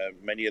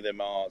 Many of them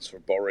are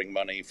sort of borrowing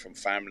money from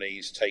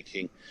families,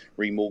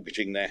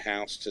 remortgaging their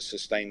house to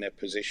sustain their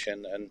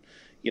position. And,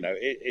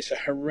 it's a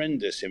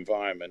horrendous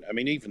environment. I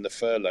mean, even the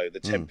furlough, the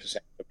 10%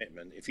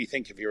 commitment, if you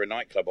think if you're a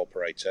nightclub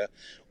operator,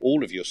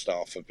 all of your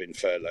staff have been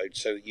furloughed.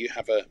 So you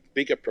have a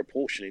bigger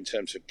proportion in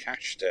terms of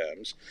cash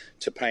terms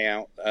to pay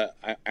out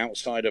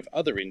outside of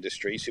other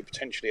industries who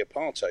potentially are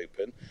part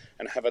open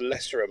and have a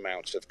lesser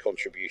amount of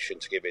contribution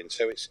to give in.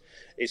 So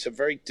it's a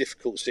very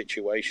difficult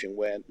situation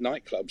where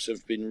nightclubs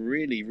have been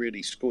really,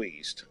 really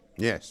squeezed.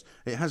 Yes,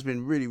 it has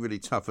been really, really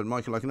tough. And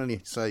Michael, I can only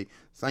say,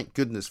 thank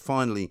goodness,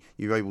 finally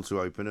you're able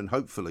to open, and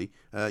hopefully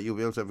you'll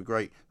be able to have a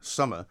great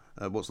summer,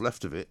 what's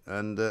left of it,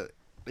 and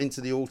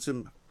into the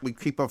autumn. We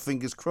keep our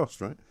fingers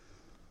crossed, right?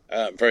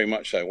 Very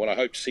much so. Well, I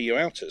hope to see you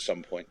out at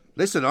some point.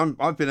 Listen,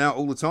 I've been out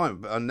all the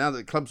time, and now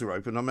that clubs are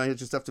open, I may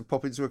just have to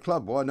pop into a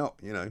club. Why not?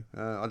 I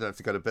don't have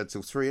to go to bed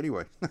till 3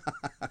 anyway.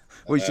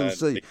 We shall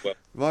see. Well,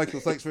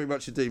 Michael, thanks very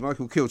much indeed.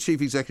 Michael Kill, Chief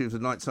Executive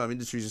of the Nighttime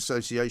Industries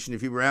Association.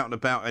 If you were out and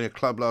about in a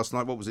club last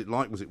night, what was it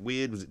like? Was it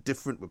weird? Was it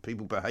different? Were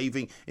people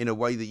behaving in a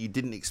way that you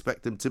didn't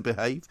expect them to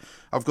behave?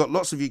 I've got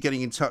lots of you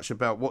getting in touch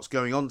about what's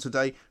going on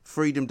today.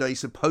 Freedom Day,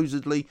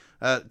 supposedly.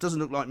 Doesn't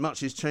look like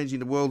much is changing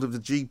the world of the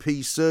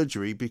GP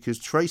surgery, because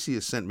Tracy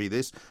has sent me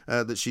this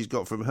that she's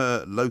got from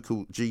her local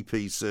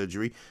GP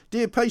surgery.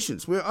 Dear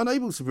patients, we're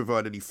unable to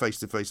provide any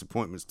face-to-face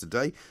appointments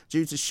today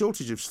due to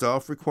shortage of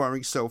staff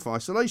requiring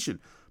self-isolation.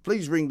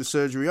 Please ring the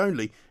surgery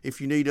only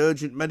if you need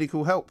urgent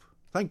medical help.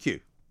 Thank you.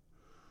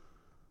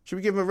 Should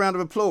we give them a round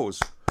of applause?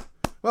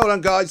 Well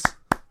done, guys.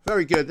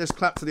 Very good. Let's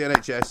clap for the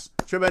NHS.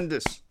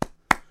 Tremendous.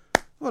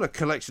 What a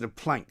collection of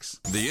planks.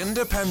 The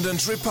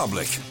Independent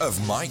Republic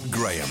of Mike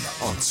Graham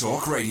on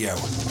Talk Radio.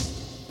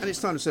 And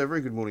it's time to say a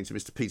very good morning to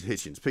Mr. Peter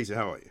Hitchens. Peter,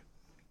 how are you?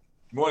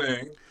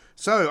 Morning.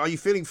 So, are you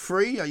feeling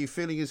free? Are you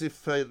feeling as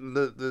if the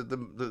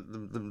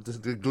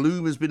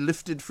gloom has been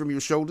lifted from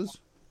your shoulders?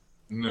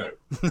 No.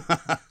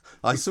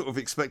 I sort of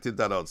expected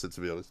that answer,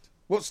 to be honest.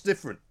 What's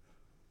different?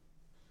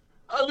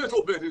 A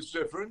little bit is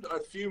different. A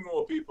few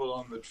more people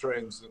on the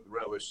trains at the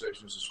railway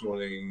stations this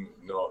morning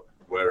not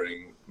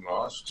wearing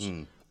masks.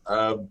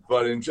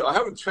 But I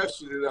haven't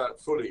tested it out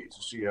fully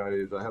to see how it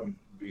is. I haven't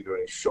been to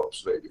any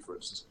shops lately, for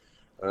instance.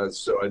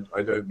 So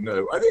I don't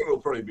know. I think there'll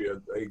probably be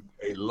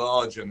a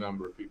larger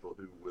number of people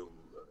who will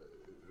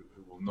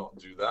not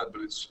do that,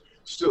 but it's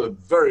still a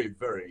very,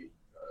 very,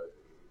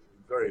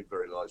 very,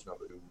 very large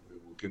number who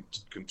will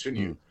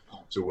continue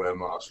to wear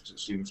masks, it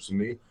seems to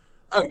me.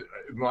 And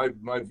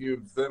my view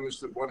of them is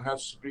that one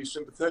has to be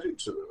sympathetic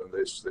to them, and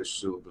they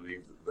still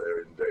believe that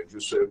they're in danger.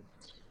 So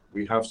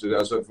we have to,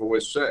 as I've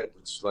always said,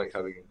 it's like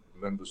having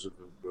members of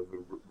a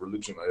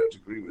religion I don't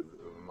agree with.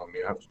 I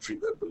mean, I have to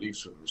treat their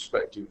beliefs with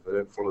respect, even if I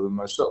don't follow them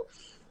myself.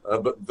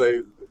 But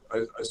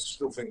I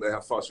still think they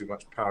have far too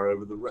much power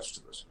over the rest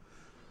of us.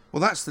 Well,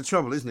 that's the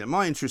trouble, isn't it?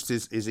 My interest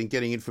is in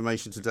getting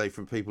information today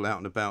from people out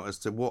and about as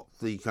to what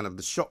the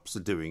shops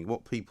are doing,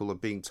 what people are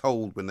being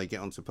told when they get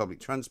onto public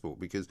transport.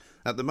 Because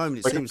at the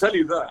moment, I can tell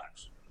you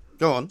that.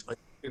 Go on.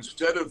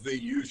 Instead of the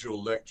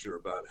usual lecture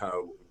about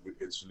how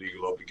it's a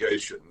legal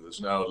obligation, there's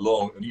now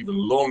an even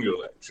longer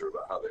lecture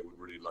about how they would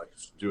really like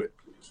us to do it,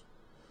 please.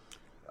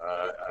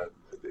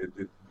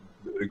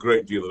 A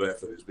great deal of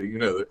effort is being,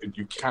 that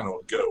you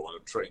cannot go on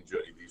a train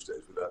journey these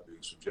days without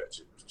being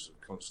subjected to some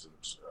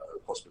constant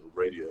hospital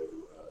radio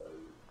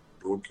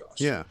broadcast.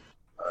 Yeah.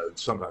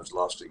 Sometimes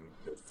lasting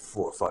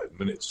 4 or 5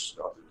 minutes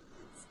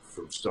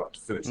from start to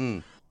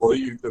finish. Well,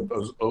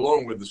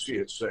 along with the see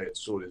it, say it,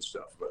 sorted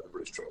stuff about the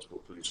British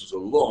Transport Police, is a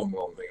long,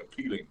 long thing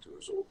appealing to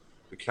us all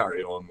to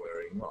carry on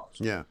wearing masks.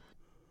 Yeah.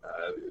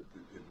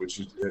 Which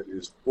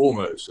is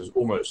almost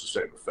the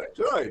same effect.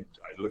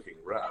 Looking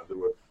around, there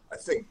were, I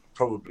think,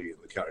 probably in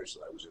the carriage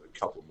that I was in, a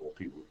couple more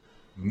people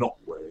not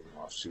wearing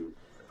masks who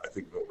I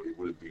think normally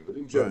would have been, but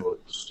in general,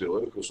 it was still,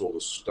 and of course, all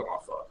the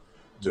staff are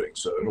doing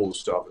so, and all the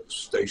staff at the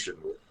station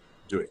were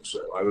doing so.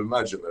 I would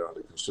imagine they're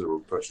under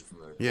considerable pressure from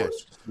their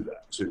employers to do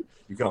that too.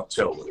 You can't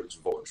tell whether it's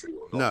voluntary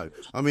or not. No,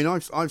 I mean,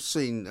 I've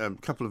seen a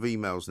couple of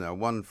emails now.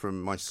 One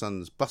from my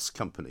son's bus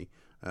company,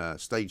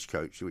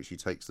 Stagecoach, which he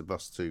takes the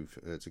bus to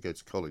go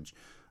to college,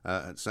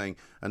 saying,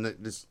 and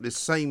this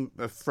same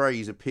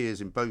phrase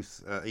appears in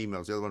both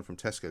emails. The other one from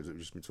Tesco's that we've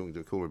just been talking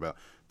to a caller about.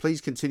 Please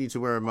continue to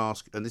wear a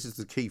mask, and this is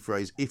the key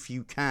phrase: if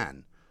you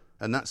can.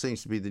 And that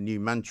seems to be the new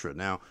mantra.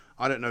 Now,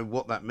 I don't know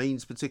what that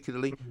means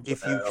particularly.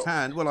 If you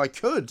can, well, I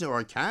could or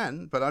I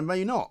can, but I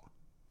may not.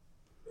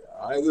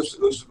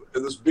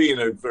 There's been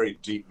a very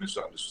deep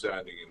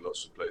misunderstanding in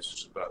lots of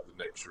places about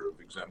the nature of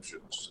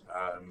exemptions,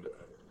 and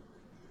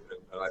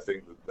I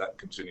think that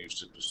continues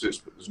to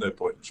persist. But there's no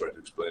point in trying to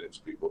explain it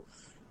to people.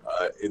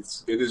 It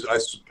is, I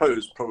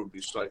suppose,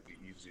 probably slightly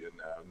easier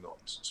now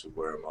not to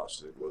wear a mask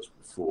than it was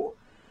before.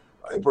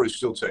 It probably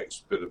still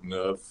takes a bit of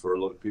nerve for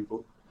a lot of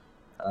people.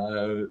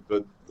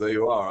 But there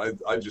you are.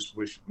 I just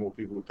wish more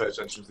people would pay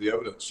attention to the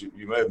evidence.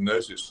 You may have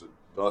noticed that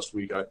last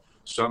week I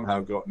somehow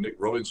got Nick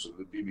Robinson of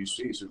the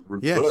BBC to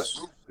reverse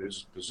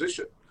his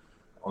position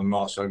on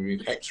masks. I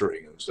mean,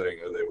 hectoring and saying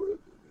they were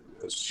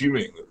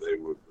assuming that they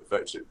were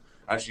effective,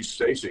 actually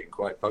stating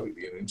quite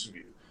publicly in an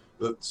interview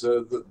that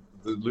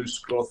the loose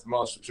cloth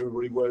masks which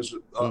everybody wears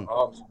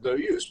are no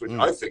use, which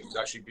I think is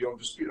actually beyond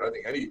dispute. I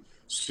think any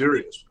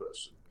serious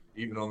person,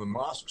 even on the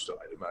mask side,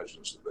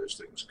 imagines that those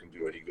things can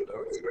do any good. I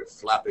mean, they're great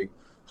flapping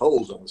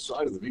holes on the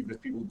side of them, even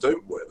if people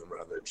don't wear them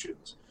around their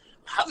chins.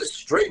 How this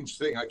strange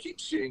thing, I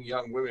keep seeing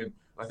young women,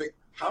 I think,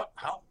 how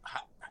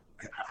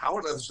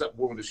on earth is that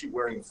woman, is she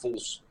wearing a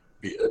false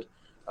beard?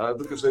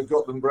 Because they've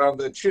got them around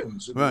their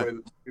chins in the way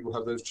that people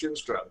have those chin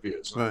strap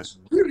beards. And it's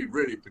really,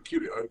 really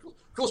peculiar.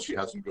 Of course she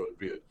hasn't got a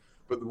beard,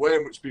 but the way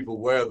in which people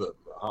wear them,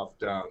 half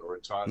down or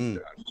entirely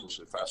down, is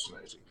also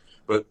fascinating.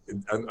 But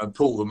and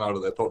pull them out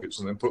of their pockets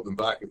and then put them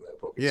back in their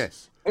pockets.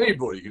 Yes.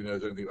 Anybody who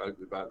knows anything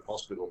about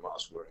hospital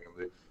mask wearing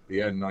and the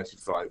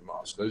N95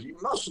 mask knows you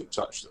mustn't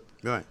touch them.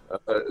 Right.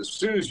 As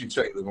soon as you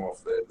take them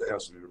off, they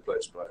have to be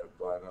replaced by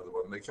another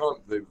one. They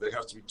can't. They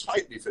have to be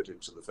tightly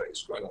fitted to the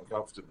face, quite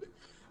uncomfortably.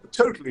 A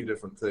totally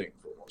different thing.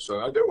 So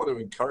I don't want to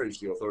encourage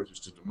the authorities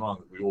to demand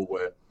that we all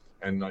wear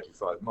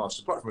N95 masks.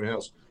 Apart from anything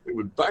else, it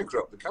would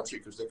bankrupt the country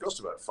because they cost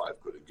about £5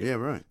 a get. Yeah,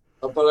 right.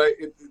 But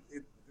it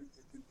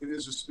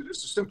is a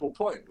simple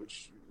point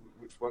which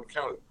one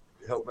cannot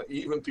help.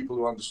 Even people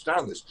who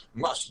understand this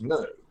must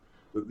know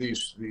that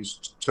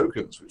these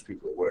tokens which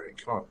people are wearing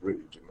can't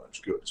really do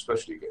much good,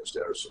 especially against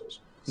aerosols.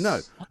 No,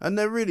 and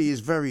there really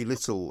is very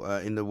little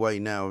in the way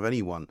now of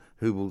anyone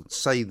who will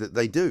say that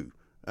they do.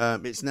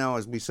 It's now,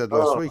 as we said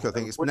last week, I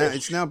think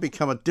it's now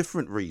become a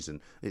different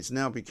reason. It's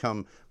now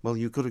become, well,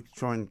 you've got to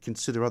try and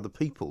consider other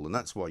people, and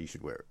that's why you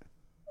should wear it.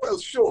 Well,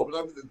 sure,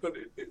 but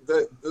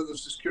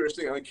there's this curious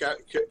thing. I mean,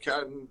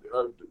 can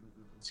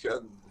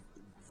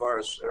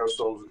virus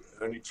aerosols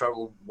only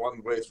travel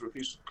one way through a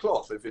piece of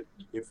cloth?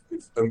 If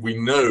and we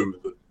know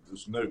that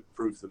there's no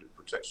proof that it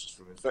protects us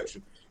from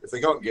infection. If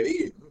they can't get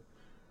in,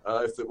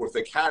 if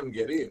they can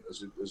get in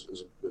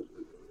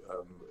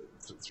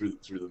through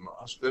the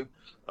mask, then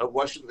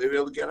why shouldn't they be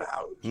able to get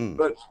out?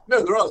 But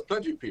no, there are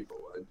plenty of people,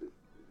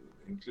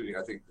 including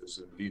I think there's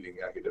a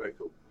leading academic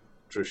called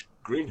Trish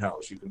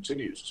Greenhouse, who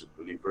continues to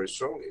believe very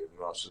strongly in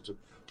masks and to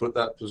put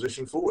that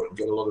position forward and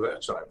get a lot of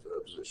airtime for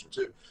that position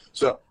too.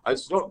 So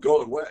it's not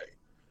gone away.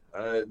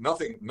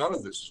 None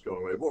of this has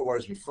gone away. What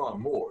worries me far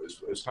more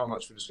is how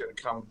much of it is going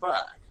to come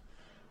back.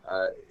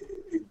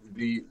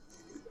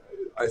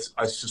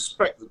 I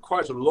suspect that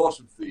quite a lot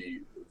of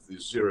the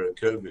zero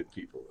COVID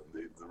people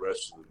and the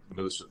rest of the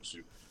militants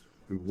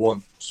who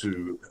want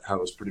to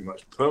have us pretty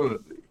much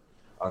permanently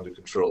under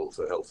control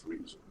for health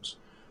reasons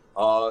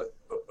are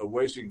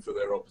waiting for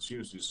their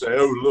opportunity to say,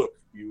 oh, look,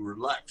 you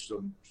relaxed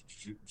on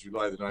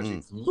July the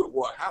 19th. Look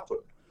what happened.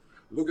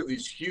 Look at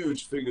these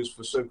huge figures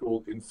for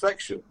so-called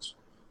infections,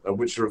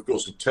 which are, of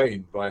course,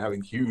 obtained by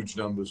having huge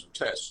numbers of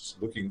tests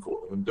looking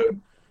for them and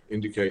don't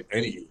indicate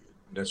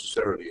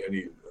necessarily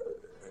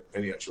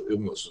any actual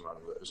illness among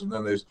those. And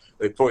then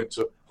they point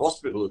to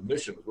hospital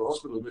admissions. Well,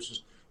 hospital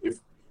admissions,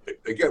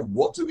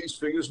 what do these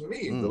figures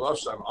mean? The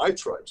last time I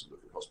tried to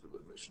look at hospital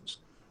admissions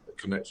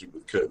connected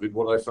with COVID,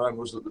 what I found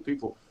was that the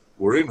people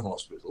were in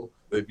hospital,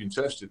 they'd been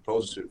tested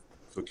positive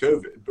for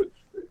COVID, but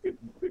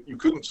you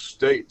couldn't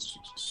state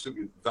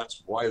simply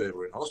that's why they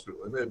were in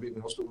hospital. And they had been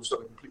in hospital with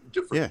something completely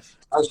different. Yes.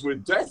 As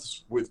with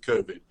deaths with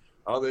COVID,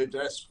 are they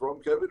deaths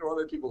from COVID, or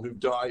are they people who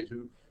died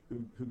who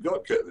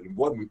got COVID? And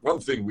one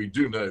thing we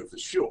do know for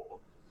sure,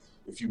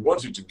 if you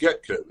wanted to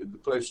get COVID, the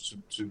place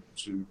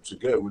to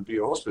go would be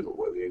a hospital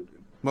where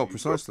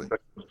precisely.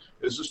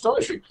 It's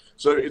astonishing.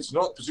 So it's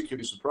not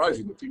particularly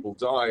surprising that people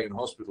die in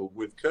hospital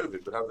with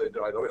COVID, but have they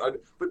died of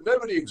it? But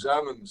nobody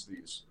examines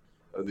these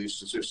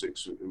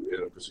statistics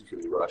in a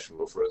particularly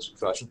rational or forensic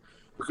fashion,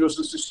 because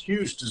there's this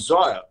huge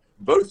desire,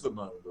 both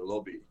among the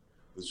lobby,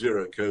 the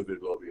zero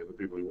COVID lobby, and the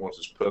people who want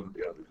us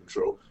permanently under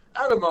control,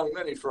 and among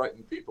many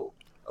frightened people,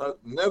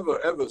 never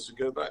ever to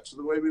go back to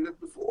the way we lived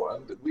before.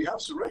 And we have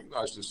to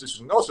recognize this. This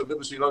is not a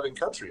liberty-loving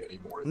country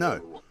anymore.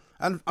 No.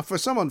 And for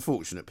some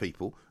unfortunate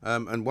people,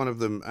 and one of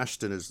them,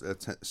 Ashton, has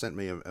sent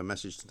me a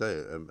message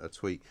today, a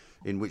tweet,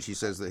 in which he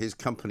says that his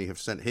company have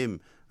sent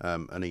him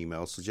an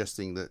email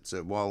suggesting that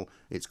while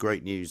it's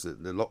great news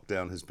that the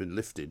lockdown has been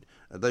lifted,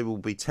 they will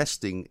be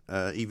testing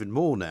even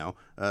more now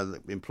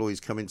that employees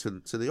come into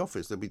the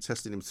office. They'll be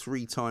testing them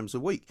 3 times a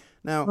week.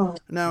 Now,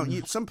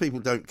 some people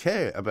don't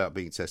care about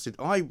being tested.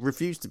 I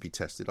refuse to be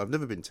tested. I've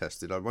never been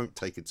tested. I won't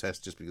take a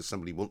test just because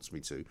somebody wants me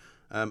to.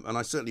 And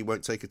I certainly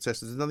won't take a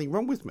test if there's nothing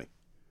wrong with me.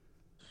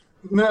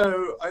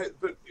 No,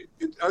 but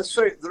I'd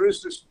say there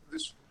is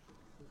this.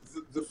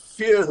 The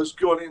fear has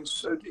gone in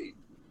so deep,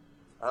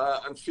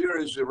 and fear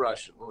is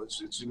irrational.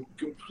 It's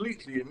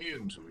completely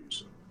immune to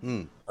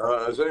reason.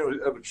 Has anyone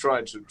ever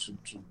tried to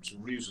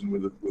reason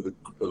with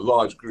a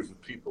large group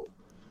of people,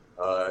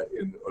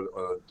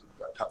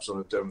 perhaps on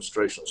a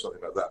demonstration or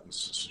something like that, and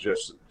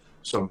suggest that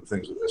some of the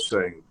things that they're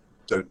saying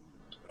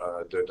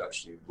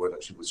won't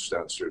actually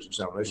withstand serious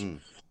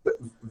examination? But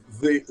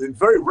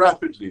very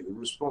rapidly the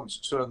response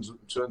turns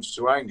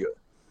to anger.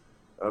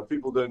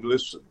 People don't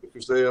listen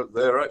because they're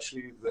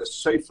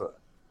safer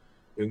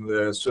in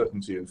their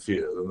certainty and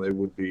fear than they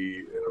would be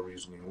in a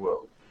reasoning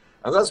world,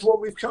 and that's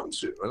what we've come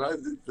to.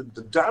 And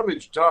the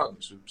damage done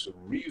to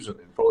reason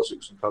in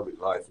politics and public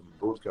life and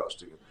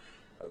broadcasting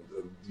and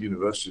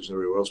universities and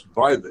everywhere else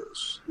by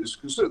this is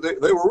because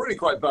they were already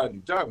quite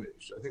badly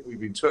damaged. I think we've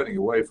been turning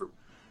away from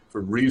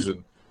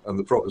reason and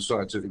the proper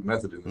scientific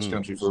method in this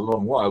country for a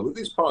long while. But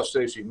these past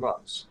 18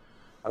 months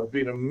have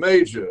been a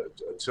major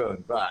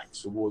turn back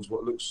towards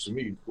what looks to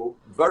me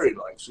very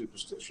like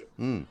superstition.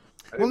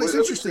 Well, it's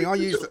interesting. I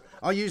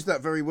used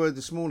that very word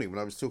this morning when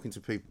I was talking to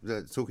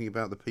people, talking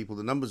about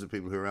the numbers of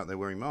people who are out there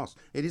wearing masks.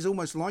 It is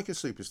almost like a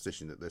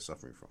superstition that they're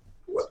suffering from.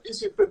 Well,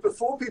 but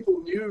before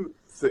people knew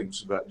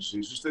things about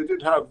diseases, they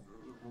did have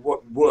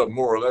what were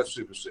more or less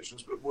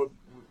superstitions, but were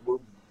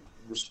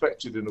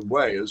respected in a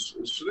way as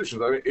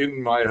solutions. I mean,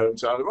 in my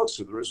hometown of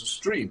Oxford, there is a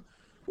stream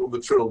called the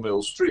Trill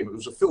Mill Stream. It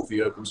was a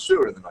filthy open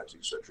sewer in the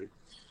 19th century.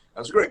 And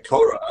there's a great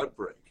cholera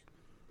outbreak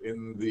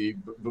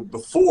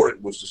before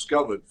it was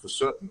discovered for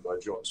certain by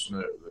John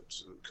Snow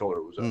that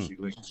cholera was actually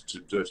linked to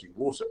dirty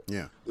water.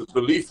 Yeah. The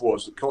belief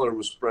was that cholera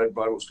was spread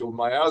by what's called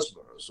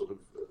miasma, a sort of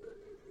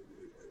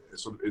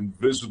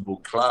invisible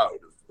cloud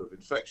of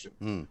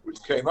infection,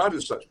 which came out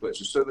of such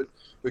places, so that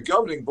the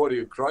governing body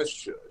of Christ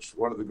Church,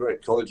 one of the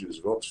great colleges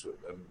of Oxford,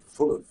 and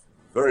full of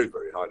very,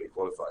 very highly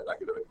qualified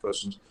academic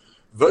persons,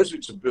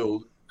 voted to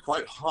build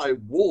quite high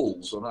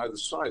walls on either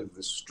side of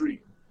this stream,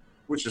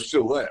 which are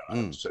still there, I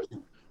have to say,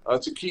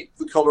 to keep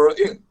the cholera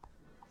in.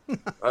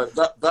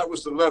 That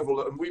was the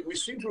level, and we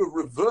seem to have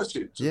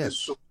reverted to this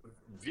sort of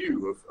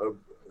view of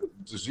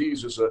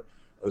disease as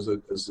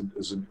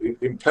an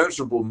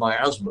impenetrable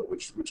miasma,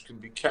 which can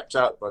be kept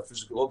out by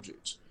physical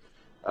objects,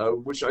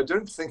 which I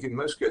don't think in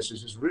most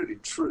cases is really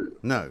true.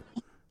 No,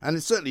 and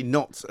it's certainly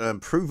not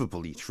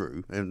provably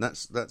true, and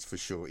that's for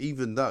sure.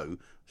 Even though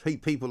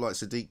people like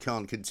Sadiq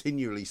Khan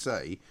continually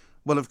say,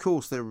 well, of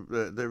course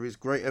there is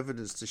great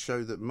evidence to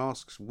show that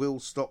masks will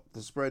stop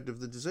the spread of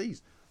the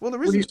disease. Well,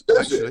 there isn't.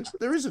 Actually,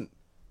 there isn't.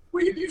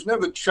 Well, he's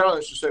never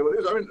challenged to say what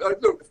it is. I mean,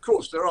 look, of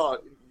course there are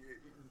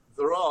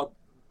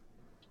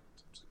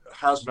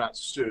hazmat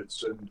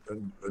suits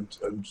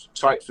and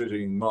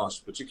tight-fitting masks,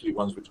 particularly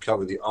ones which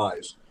cover the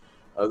eyes,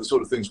 the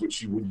sort of things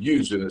which you would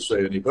use in,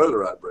 say, an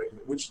Ebola outbreak,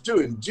 which do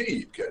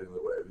indeed get in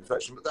the way of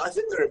infection. But I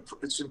think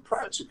it's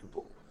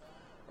impracticable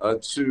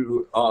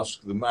to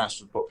ask the mass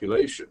of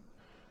population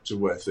to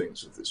wear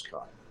things of this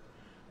kind,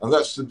 and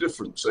that's the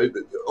difference.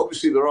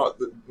 Obviously, there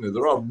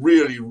are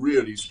really,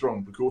 really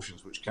strong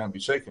precautions which can be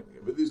taken,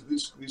 but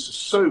these are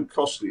so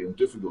costly and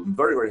difficult and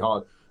very, very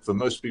hard for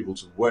most people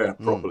to wear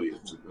properly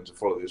and to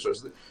follow the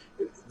instructions.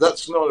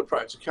 That's not a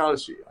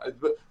practicality.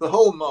 But the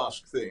whole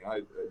mask thing,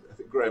 I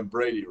think Graham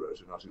Brady wrote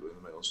an article in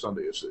the Mail on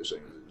Sunday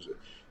saying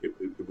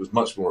it was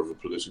much more of a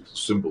political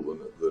symbol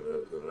than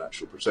an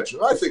actual protection.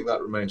 And I think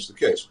that remains the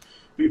case.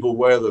 People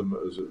wear them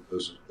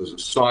as a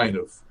sign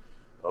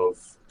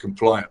of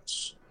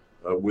compliance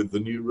with the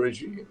new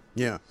regime.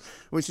 Yeah,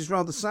 which is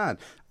rather sad.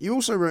 You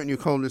also wrote in your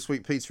column this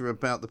week, Peter,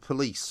 about the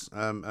police,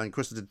 and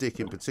Cressida Dick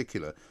in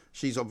particular.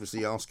 She's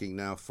obviously asking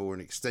now for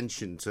an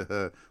extension to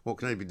her, what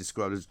can only be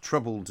described as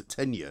troubled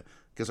tenure,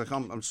 because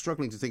I'm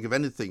struggling to think of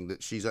anything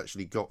that she's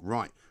actually got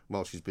right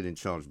while she's been in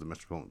charge of the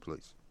Metropolitan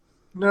Police.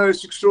 No,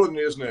 it's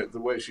extraordinary, isn't it, the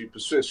way she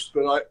persists.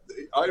 But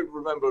I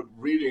remember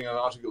reading an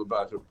article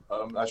about her,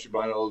 actually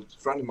by an old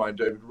friend of mine,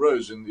 David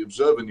Rose, in the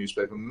Observer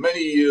newspaper many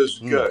years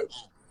ago,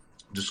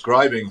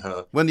 describing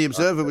her. When the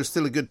Observer was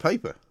still a good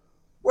paper.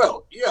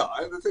 Well, yeah,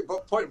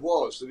 the point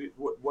was that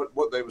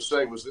what they were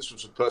saying was this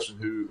was a person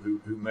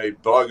who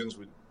made bargains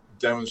with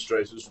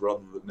demonstrators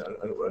rather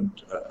than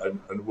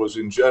and was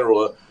in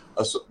general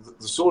the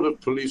sort of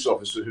police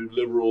officer who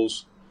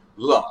liberals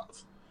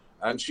love.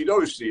 And she'd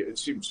obviously, it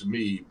seemed to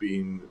me,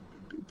 been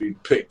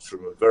picked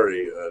from a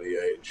very early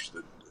age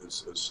that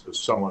as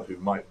someone who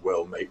might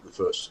well make the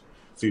first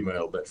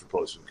female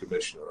Metropolitan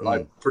Commissioner. And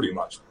I pretty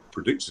much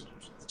predicted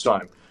it at the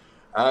time.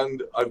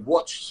 And I've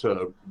watched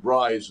her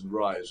rise and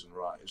rise and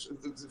rise.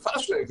 The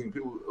fascinating thing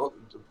people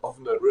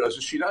often don't realise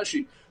is she'd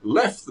actually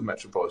left the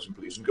Metropolitan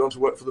Police and gone to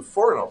work for the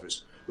Foreign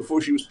Office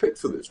before she was picked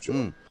for this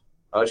job.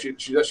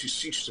 She'd actually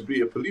ceased to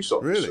be a police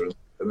officer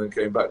and then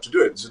came back to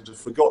do it. It's a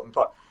forgotten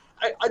part.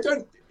 I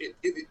don't.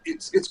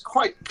 It's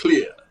quite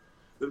clear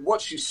that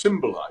what she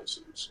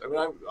symbolises. I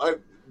mean,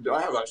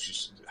 I have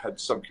actually had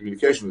some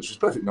communication with her. She's a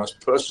perfectly nice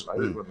person. I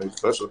don't want to make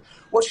it personal.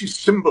 What she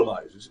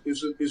symbolises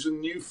is a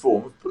new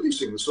form of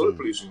policing, the sort of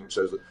policing which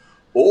says that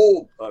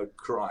all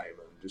crime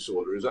and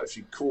disorder is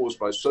actually caused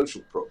by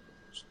social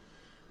problems.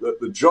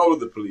 That the job of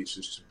the police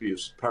is to be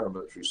as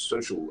paramilitary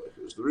social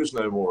workers. There is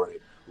no more any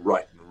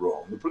right and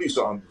wrong. The police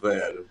aren't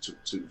there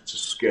to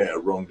scare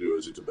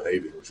wrongdoers into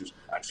behaving, which is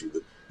actually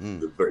the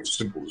very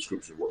simple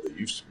description of what they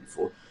used to be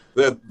for.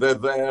 They're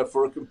there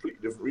for a completely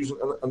different reason,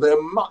 and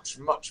they're much,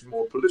 much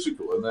more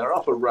political. And their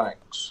upper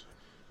ranks,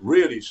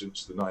 really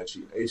since the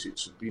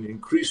 1980s, have been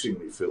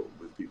increasingly filled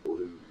with people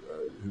who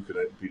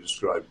can be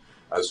described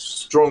as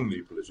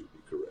strongly politically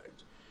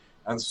correct.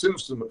 And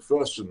since the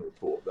Macpherson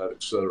report, that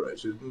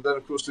accelerated. And then,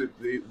 of course,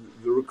 the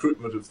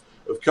recruitment of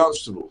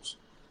constables,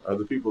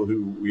 the people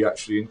who we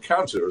actually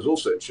encounter, has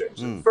also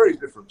changed. They're very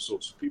different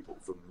sorts of people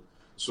from the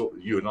sort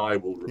that you and I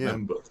will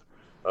remember.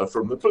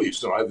 From the police.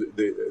 So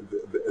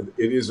it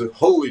is a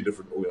wholly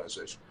different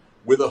organisation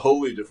with a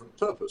wholly different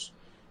purpose.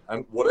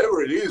 And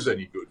whatever it is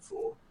any good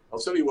for, I'll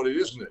tell you what it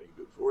isn't any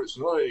good for. It's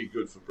not any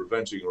good for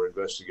preventing or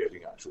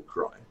investigating actual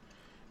crime.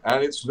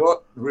 And it's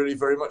not really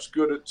very much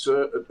good at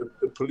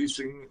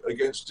policing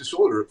against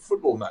disorder at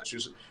football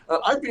matches.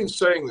 I've been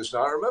saying this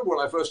now. I remember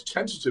when I first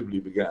tentatively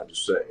began to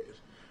say it,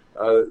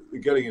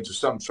 getting into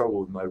some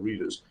trouble with my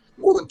readers,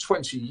 more than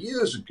 20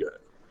 years ago.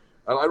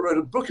 And I wrote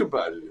a book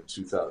about it in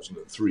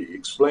 2003,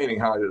 explaining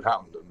how it had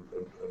happened and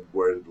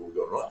where it had all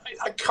gone wrong.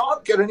 I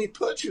can't get any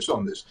purchase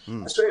on this.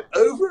 I say it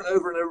over and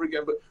over and over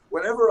again, but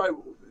whenever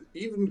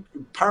even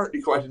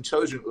apparently quite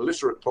intelligent,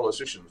 literate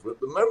politicians, but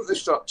the moment they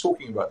start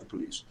talking about the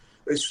police,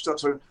 they start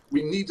saying,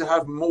 we need to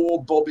have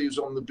more bobbies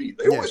on the beat.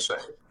 They always say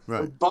it.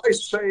 Right. And by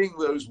saying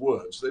those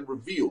words, they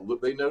reveal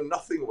that they know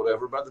nothing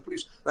whatever about the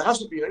police. There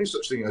hasn't been any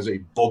such thing as a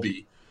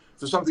bobby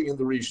for something in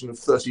the region of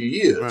 30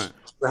 years. Right.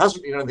 There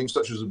hasn't been anything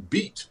such as a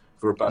beat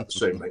for about the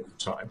same length of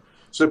time.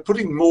 So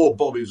putting more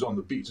bobbies on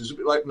the beat is a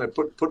bit like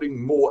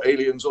putting more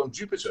aliens on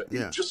Jupiter.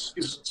 It just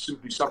isn't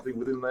simply something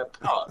within their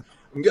power.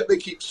 And yet they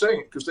keep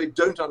saying it because they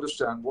don't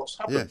understand what's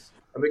happened.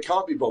 And they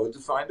can't be bothered to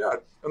find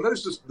out. And that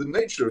is just the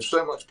nature of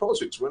so much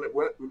politics. When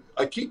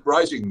I keep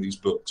writing these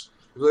books,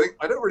 because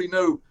I don't really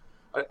know,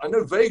 I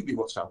know vaguely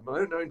what's happened, but I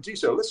don't know in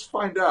detail. Let's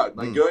find out.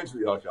 And I go into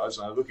the archives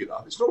and I look it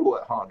up. It's not all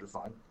that hard to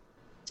find.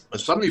 I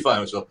suddenly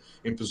find myself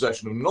in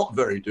possession of not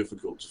very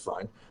difficult to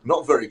find,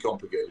 not very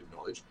complicated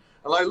knowledge.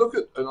 And I look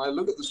at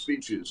the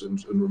speeches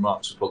and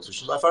remarks of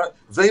politicians. I find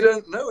they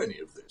don't know any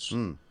of this.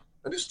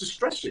 And it's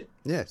distressing.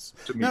 Yes.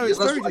 To me. No, it's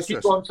very distressing. I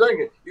keep on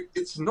saying it.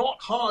 It's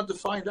not hard to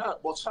find out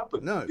what's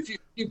happened. No. If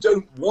you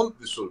don't want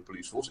this sort of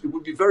police force, it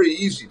would be very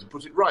easy to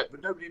put it right,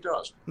 but nobody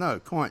does. No,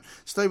 quite.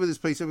 Stay with us,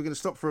 Peter. We're going to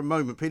stop for a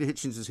moment. Peter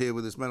Hitchens is here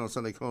with us, Man on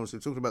Sunday columnist. We're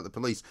talking about the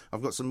police.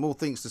 I've got some more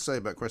things to say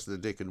about Cressida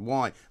Dick and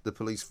why the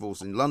police force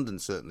in London,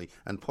 certainly,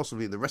 and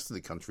possibly in the rest of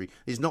the country,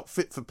 is not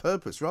fit for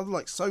purpose, rather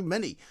like so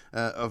many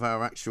of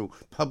our actual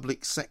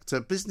public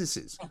sector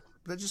businesses.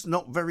 They're just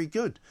not very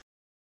good.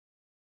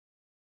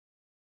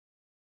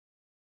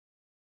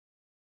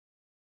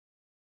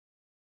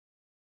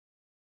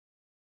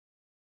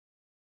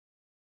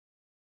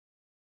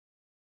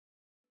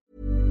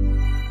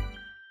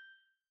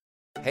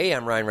 Hey,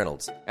 I'm Ryan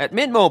Reynolds. At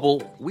Mint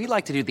Mobile, we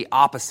like to do the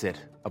opposite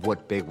of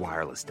what Big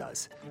Wireless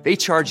does. They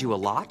charge you a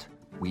lot,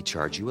 we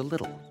charge you a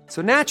little.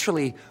 So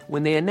naturally,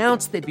 when they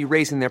announced they'd be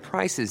raising their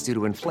prices due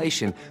to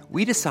inflation,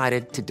 we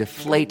decided to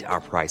deflate our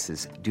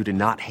prices due to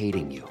not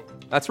hating you.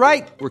 That's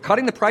right. We're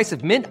cutting the price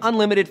of Mint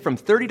Unlimited from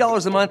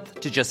 $30 a month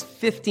to just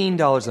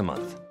 $15 a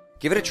month.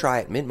 Give it a try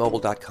at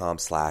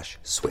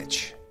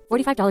mintmobile.com/switch.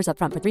 $45 up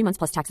front for 3 months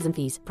plus taxes and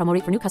fees. Promo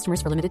rate for new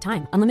customers for limited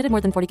time. Unlimited more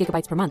than 40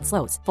 gigabytes per month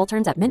slows. Full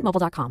terms at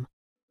mintmobile.com.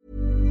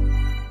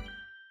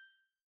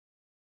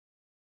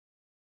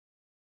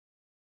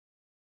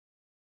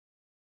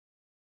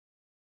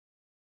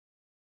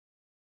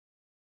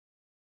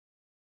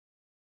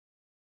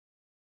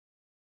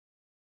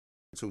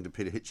 Talking to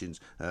Peter Hitchens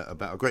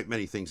about a great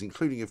many things,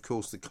 including, of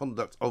course, the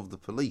conduct of the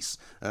police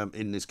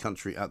in this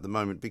country at the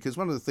moment, because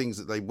one of the things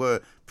that they were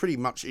pretty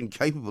much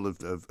incapable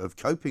of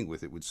coping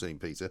with, it would seem,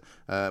 Peter,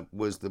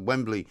 was the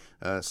Wembley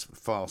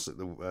farce at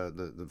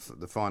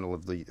the final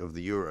of the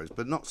Euros,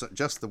 but not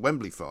just the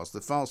Wembley farce, the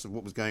farce of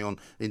what was going on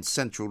in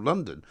central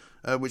London,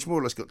 which more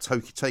or less got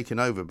taken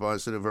over by a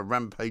sort of a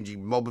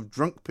rampaging mob of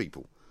drunk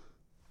people.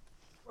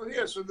 Well,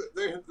 yeah, so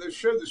they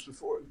showed this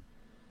before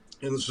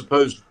in the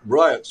supposed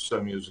riots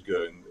some years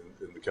ago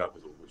in the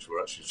capital, which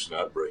were actually just an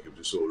outbreak of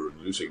disorder and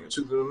looting. It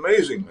took an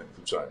amazing length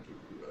of time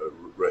to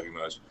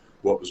recognise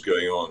what was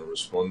going on and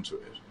respond to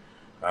it,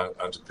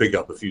 and to pick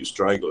up a few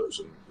stragglers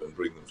and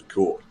bring them to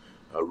court,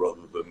 rather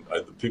than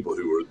the people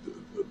who were at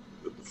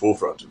the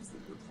forefront of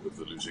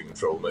the looting and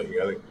troublemaking,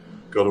 I think,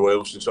 got away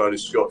almost entirely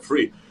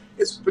scot-free.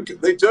 It's because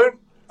they don't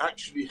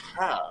actually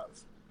have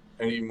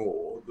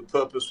anymore the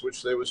purpose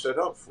which they were set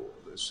up for.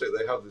 They say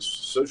they have this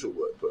social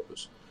work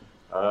purpose,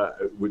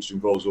 which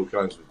involves all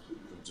kinds of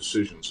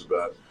decisions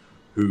about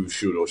who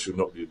should or should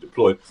not be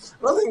deployed.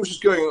 Another thing which is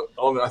going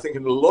on, I think,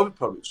 in a lot of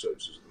public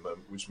services at the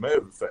moment, which may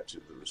have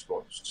affected the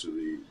response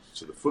to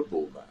the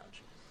football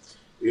match,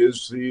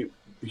 is the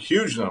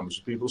huge numbers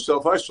of people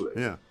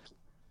self-isolating. Yeah.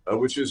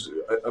 Which is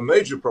a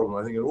major problem,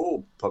 I think, in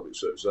all public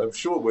services. I'm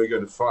sure we're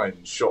going to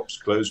find shops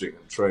closing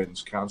and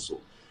trains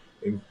cancelled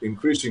in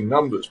increasing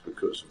numbers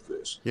because of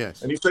this.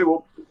 Yes. And you say,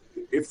 well,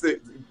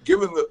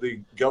 given that the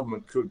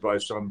government could, by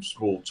some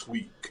small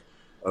tweak,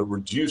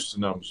 reduce the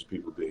numbers of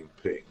people being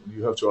pinged,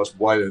 you have to ask,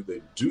 why don't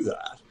they do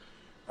that?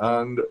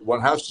 And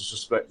one has to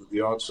suspect that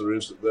the answer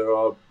is that there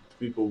are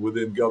people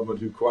within government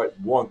who quite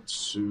want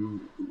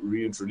to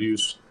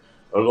reintroduce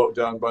a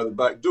lockdown by the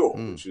back door,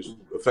 which is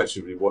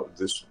effectively what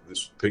this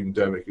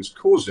pingdemic is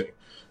causing.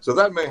 So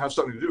that may have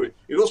something to do with it.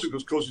 It also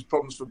causes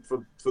problems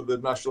for the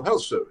National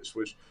Health Service,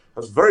 which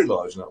has very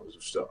large numbers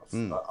of staff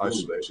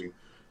isolating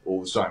all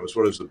the time, as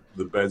well as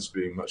the beds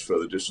being much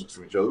further distant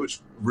from each other,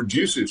 which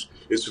reduces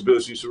its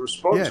ability to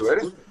respond to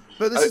anything.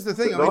 But this is the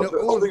thing. I mean,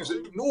 all things are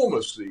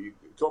enormously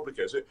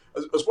complicated.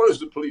 As well as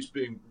the police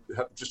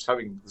just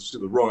having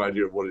the wrong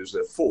idea of what it is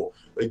they're for,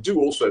 they do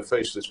also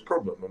face this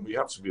problem, and we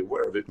have to be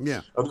aware of it.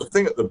 Yeah. And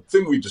the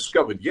thing we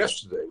discovered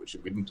yesterday, which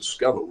we didn't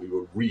discover, we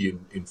were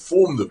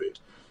informed of it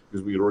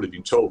because we had already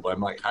been told by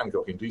Mike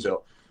Hancock in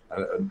detail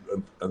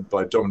and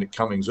by Dominic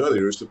Cummings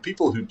earlier, is that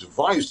people who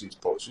devise these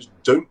policies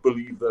don't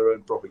believe their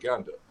own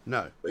propaganda.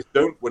 No. They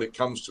don't, when it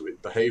comes to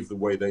it, behave the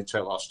way they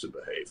tell us to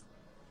behave.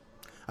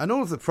 And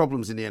all of the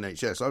problems in the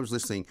NHS, I was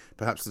listening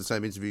perhaps to the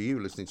same interview you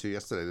were listening to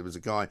yesterday. There was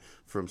a guy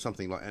from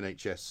something like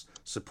NHS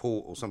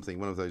Support or something,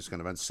 one of those kind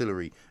of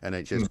ancillary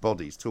NHS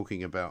bodies,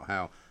 talking about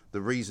how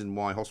the reason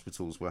why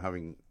hospitals were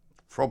having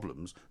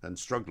problems and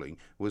struggling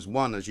was,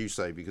 one, as you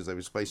say, because they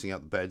were spacing out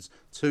the beds,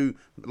 two,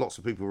 lots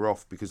of people were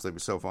off because they were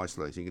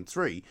self-isolating, and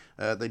three,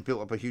 they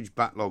built up a huge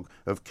backlog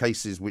of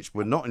cases which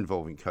were not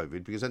involving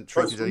COVID because they hadn't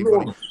treated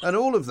anybody, and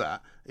all of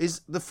that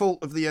is the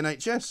fault of the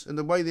NHS and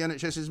the way the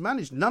NHS is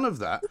managed. None of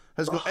that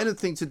has got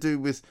anything to do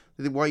with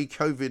the way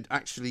COVID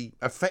actually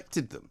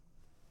affected them.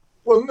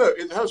 Well, no,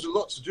 it has a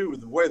lot to do with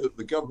the way that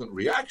the government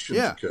reaction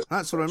to COVID.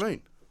 That's what I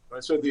mean.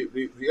 Right, so the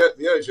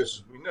NHS,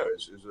 as we know,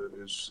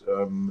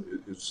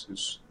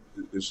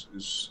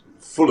 is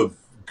full of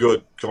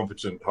good,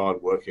 competent,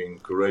 hard-working,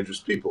 courageous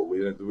people.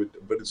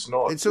 But it's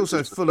not. It's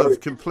also full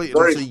of complete and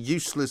utterly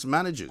useless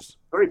managers.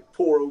 Very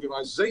poor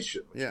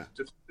organisation. Which is a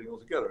different thing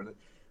altogether.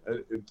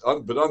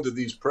 But under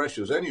these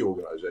pressures, any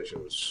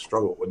organisation would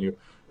struggle when you,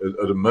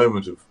 at a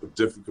moment of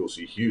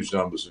difficulty, huge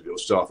numbers of your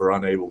staff are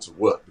unable to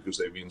work because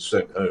they've been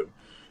sent home.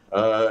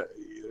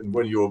 And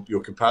when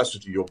your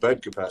capacity, your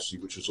bed capacity,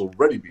 which has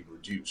already been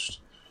reduced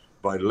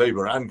by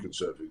Labour and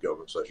Conservative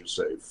governments, I should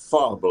say,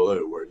 far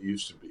below where it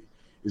used to be,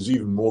 is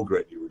even more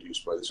greatly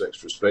reduced by this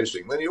extra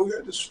spacing, then you're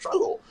going to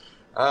struggle.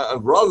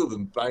 And rather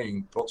than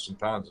banging pots and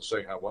pans and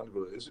saying how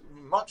wonderful it is, it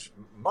would be much,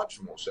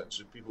 much more sense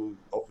if people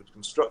offered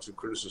constructive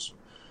criticism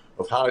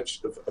of how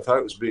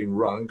it was being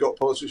run and got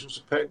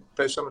politicians to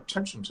pay some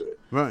attention to it.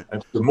 Right.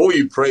 And the more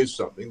you praise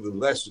something, the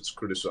less it's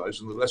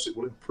criticised and the less it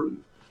will improve.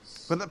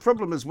 But the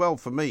problem as well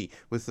for me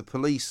with the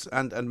police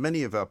and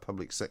many of our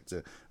public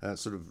sector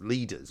sort of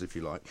leaders, if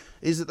you like,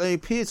 is that they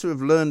appear to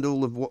have learned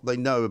all of what they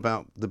know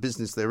about the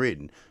business they're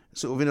in,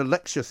 sort of in a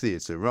lecture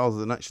theatre rather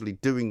than actually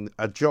doing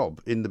a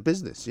job in the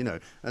business, you know.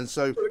 And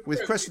so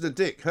with Cressida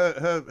Dick,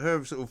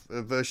 her sort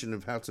of version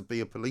of how to be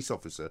a police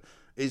officer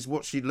is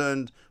what she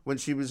learned when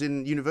she was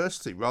in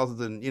university rather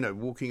than, you know,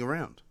 walking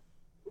around.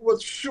 Well,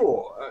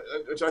 sure.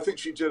 I think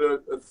she did a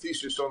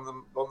thesis on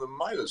the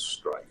miners'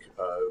 strike.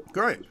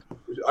 Great.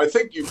 I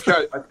think you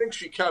can. I think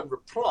she can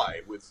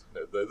reply with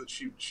though that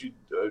she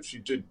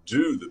did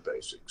do the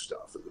basic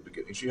stuff at the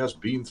beginning. She has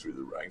been through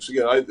the ranks.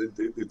 Again,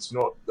 it's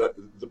not that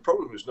the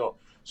problem is not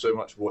so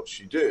much what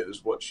she did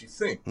as what she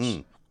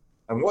thinks,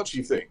 and what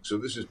she thinks. So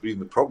this has been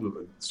the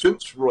problem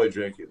since Roy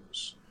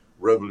Jenkins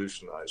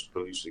revolutionised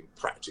policing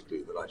practically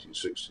in the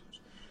 1960s.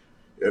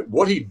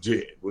 What he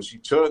did was he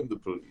turned the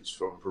police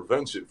from a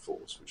preventive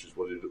force, which is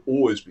what it had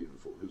always been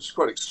before. It was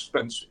quite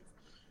expensive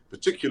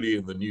particularly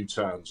in the new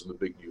towns and the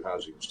big new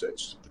housing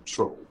estates, to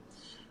patrol.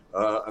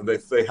 And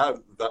they had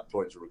at that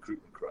point a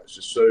recruitment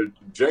crisis. So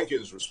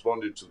Jenkins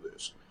responded to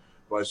this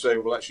by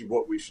saying, well, actually,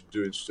 what we should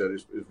do instead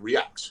is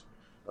react,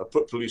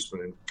 put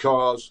policemen in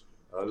cars,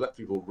 let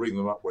people ring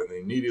them up when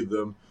they needed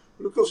them.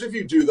 But of course, if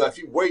you do that, if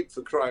you wait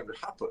for crime to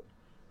happen,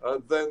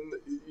 then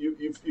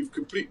you've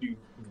completely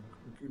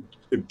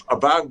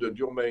abandoned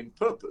your main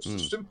purpose. A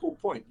simple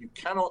point: you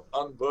cannot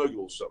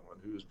unburgle someone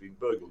who has been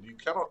burgled. You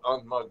cannot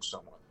unmug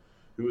someone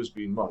who has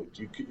been mugged.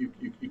 You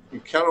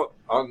cannot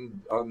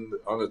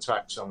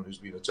unattack someone who's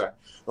been attacked.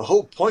 The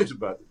whole point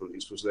about the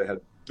police was they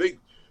had big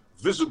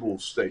visible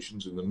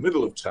stations in the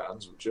middle of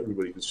towns, which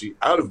everybody could see,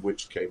 out of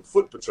which came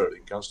foot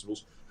patrolling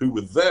constables who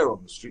were there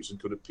on the streets and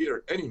could appear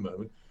at any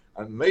moment,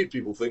 and made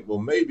people think, well,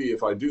 maybe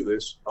if I do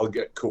this, I'll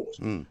get caught.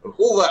 And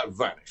all that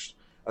vanished.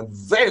 And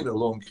then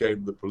along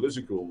came the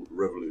political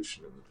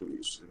revolution in the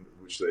police, in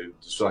which they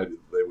decided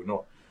that they were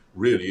not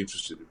really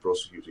interested in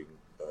prosecuting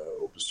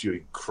or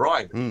pursuing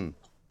crime.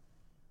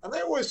 And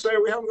they always say,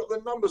 we haven't got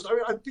the numbers. I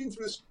mean, I've been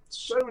through this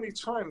so many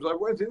times. I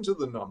went into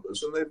the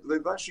numbers, and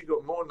they've actually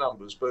got more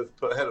numbers, both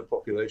per head of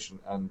population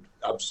and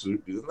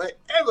absolutely, than they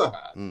ever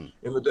had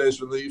in the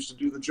days when they used to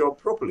do the job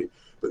properly.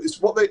 But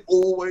it's what they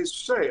always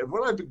say. And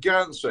when I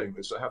began saying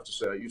this, I have to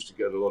say, I used to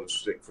get a lot of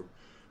stick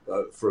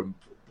from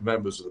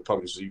members of the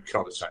public who say, you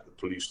can't attack the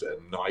police, they're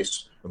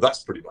nice. And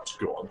that's pretty much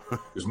gone,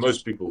 because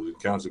most people's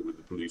encounter with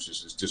the police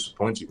is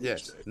disappointing.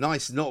 Yes,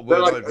 nice, not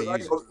what I'd be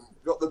using.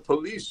 Got the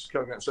police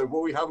coming out and saying,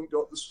 well, we haven't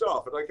got the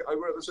staff. And I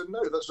wrote and said,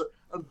 no, that's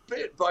and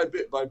bit by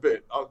bit by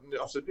bit,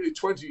 after nearly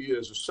 20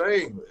 years of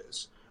saying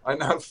this, I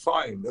now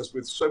find, as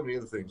with so many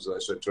other things that I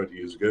said 20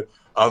 years ago,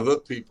 other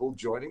people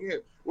joining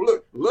in. Well,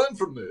 look, learn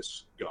from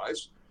this,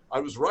 guys.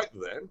 I was right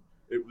then.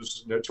 It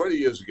was 20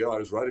 years ago. I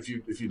was right. If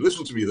you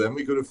listened to me then,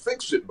 we could have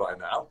fixed it by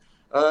now.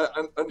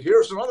 And here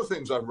are some other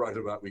things I'm right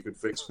about we could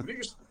fix. Can you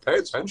just pay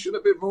attention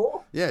a bit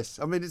more? Yes,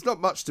 I mean, it's not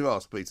much to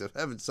ask, Peter, for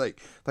heaven's sake.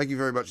 Thank you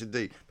very much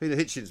indeed. Peter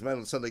Hitchens, Mail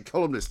on Sunday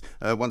columnist,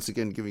 once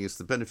again giving us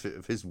the benefit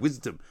of his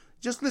wisdom.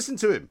 Just listen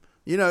to him.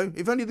 You know,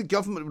 if only the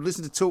government would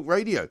listen to talk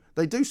radio.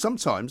 They do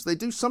sometimes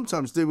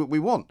do what we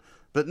want,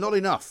 but not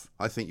enough,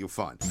 I think you'll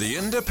find. The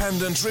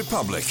Independent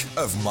Republic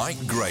of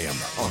Mike Graham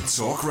on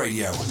Talk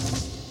Radio.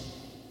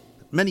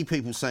 Many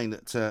people saying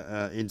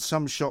that in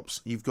some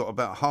shops you've got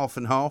about half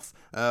and half.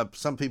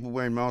 Some people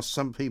wearing masks,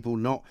 some people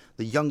not.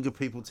 The younger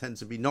people tend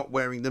to be not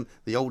wearing them.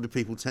 The older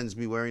people tend to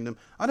be wearing them.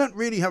 I don't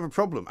really have a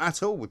problem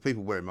at all with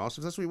people wearing masks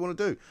if that's what you want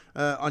to do.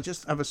 I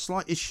just have a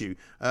slight issue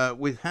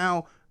with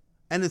how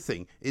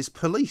anything is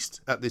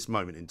policed at this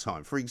moment in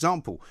time. For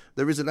example,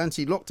 there is an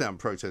anti-lockdown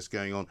protest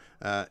going on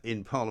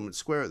in Parliament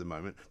Square at the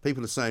moment.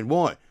 People are saying,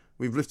 why?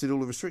 We've lifted all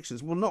the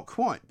restrictions. Well, not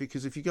quite,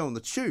 because if you go on the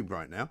tube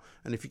right now,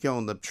 and if you go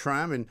on the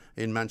tram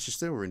in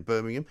Manchester or in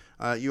Birmingham,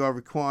 you are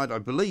required, I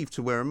believe,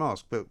 to wear a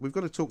mask. But we've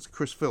got to talk to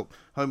Chris Philp,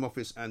 Home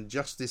Office and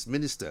Justice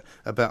Minister,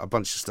 about a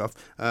bunch of stuff,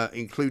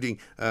 including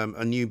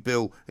a new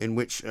bill in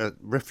which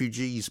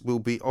refugees will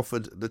be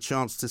offered the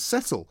chance to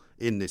settle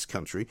in this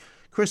country.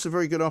 Chris, a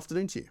very good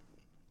afternoon to you.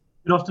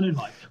 Good afternoon,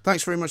 Mike.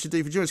 Thanks very much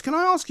indeed for joining us. Can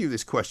I ask you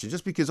this question,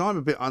 just because I'm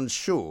a bit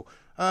unsure?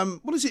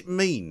 What does it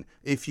mean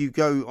if you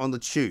go on the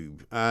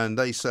tube and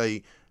they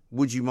say,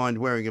 would you mind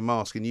wearing a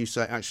mask? And you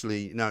say,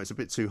 actually, no, it's a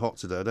bit too hot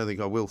today. I don't think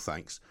I will,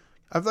 thanks.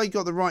 Have they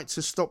got the right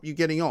to stop you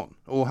getting on?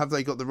 Or have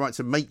they got the right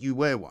to make you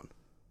wear one?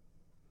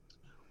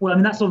 Well, I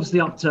mean, that's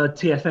obviously up to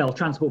TfL,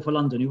 Transport for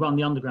London, who run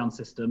the underground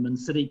system, and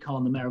Sadiq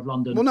Khan, the Mayor of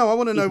London. Well, no, I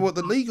want to know what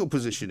the legal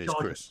position is,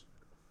 Chris.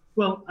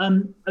 Well, I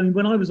mean,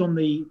 when I was on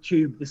the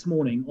tube this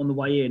morning on the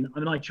way in, I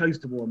mean, I chose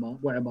to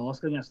wear a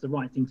mask. I think that's the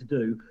right thing to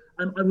do.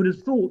 I would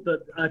have thought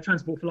that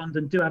Transport for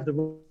London do have the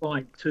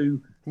right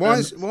to. Why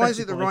is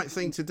it the right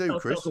thing to do,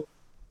 Chris?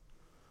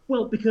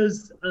 Well,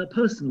 because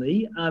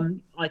personally,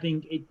 I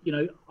think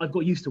I've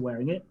got used to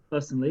wearing it.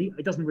 Personally,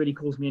 it doesn't really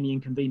cause me any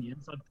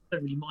inconvenience. I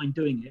don't really mind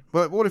doing it.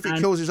 But what if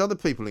it causes other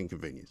people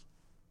inconvenience?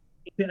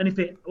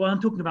 Well,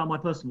 I'm talking about my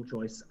personal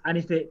choice, and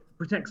if it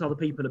protects other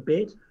people a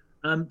bit.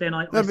 Then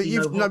I but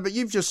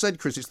you've just said,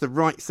 Chris, it's the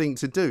right thing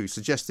to do,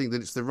 suggesting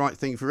that it's the right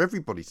thing for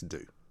everybody to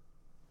do.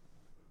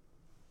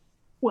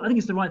 Well, I think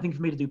it's the right thing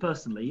for me to do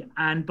personally,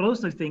 but I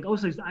also think,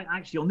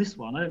 actually on this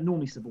one, I don't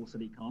normally support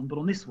Sadiq Khan, but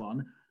on this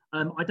one,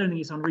 I don't think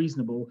it's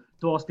unreasonable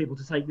to ask people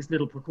to take this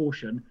little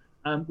precaution,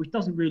 which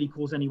doesn't really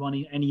cause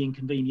anyone any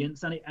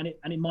inconvenience, and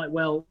it might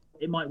well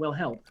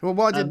help. Well,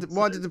 why did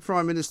the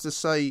Prime Minister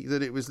say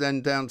that it was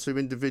then down to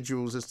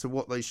individuals as to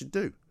what they should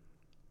do?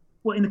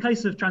 Well, in the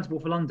case of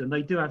Transport for London,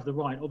 they do have the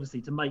right, obviously,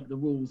 to make the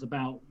rules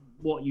about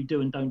what you do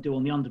and don't do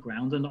on the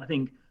underground. And I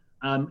think,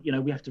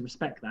 we have to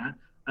respect that.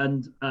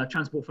 And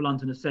Transport for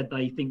London has said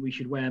they think we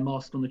should wear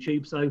masks on the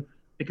tube. So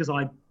because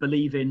I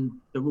believe in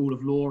the rule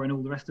of law and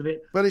all the rest of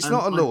it. But it's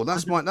not a law.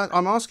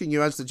 I'm asking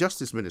you as the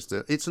Justice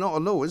Minister. It's not a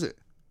law, is it?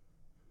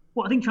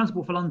 Well, I think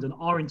Transport for London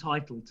are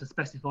entitled to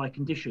specify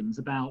conditions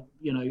about,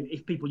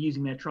 if people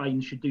using their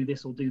trains should do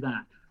this or do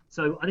that.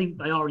 So I think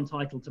they are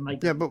entitled to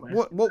make. Yeah, but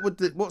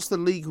what's the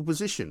legal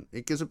position?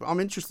 Because I'm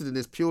interested in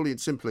this purely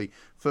and simply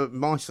for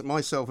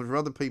myself and for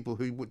other people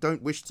who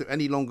don't wish to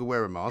any longer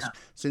wear a mask,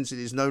 since it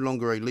is no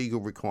longer a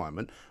legal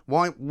requirement.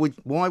 Why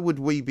would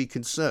we be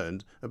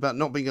concerned about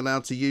not being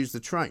allowed to use the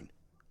train?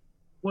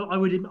 Well, I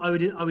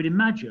would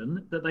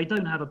imagine that they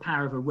don't have a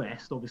power of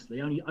arrest.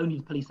 Obviously, only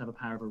the police have a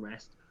power of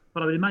arrest.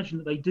 But I would imagine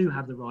that they do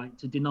have the right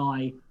to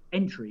deny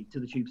entry to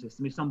the tube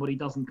system if somebody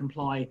doesn't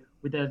comply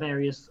with their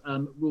various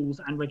rules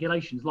and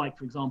regulations. Like,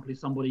 for example, if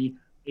somebody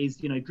is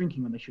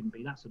drinking when they shouldn't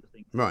be, that sort of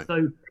thing. Right.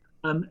 So,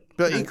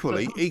 but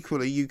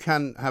equally, you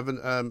can have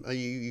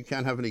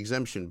an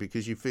exemption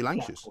because you feel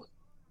anxious. Yeah,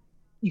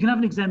 you can have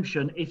an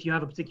exemption if you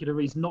have a particular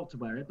reason not to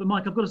wear it. But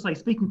Mike, I've got to say,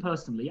 speaking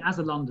personally, as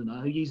a Londoner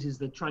who uses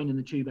the train and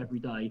the tube every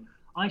day,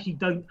 I actually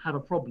don't have a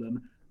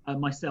problem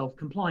myself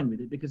complying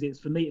with it, because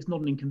for me, it's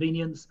not an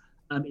inconvenience.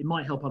 It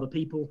might help other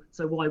people.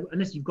 So why,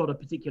 unless you've got a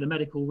particular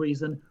medical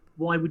reason,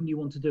 why wouldn't you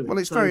want to do it? Well,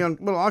 it's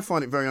I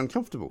find it very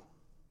uncomfortable.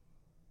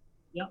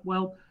 Yeah.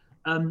 Well,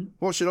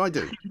 what should I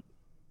do?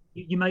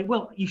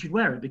 You should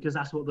wear it, because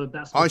that's what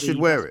I should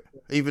wear it,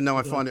 even though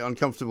I find it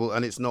uncomfortable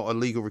and it's not a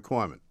legal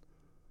requirement.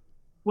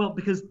 Well,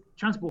 because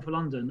Transport for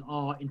London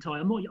are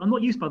entitled. I'm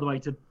not used, by the way,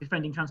 to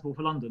defending Transport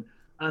for London,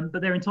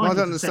 but they're entitled. I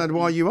don't understand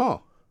why you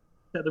are.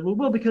 Set the rule.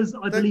 Well, because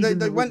I believe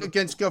they went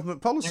against government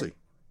policy.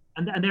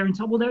 And they're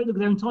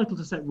entitled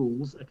to set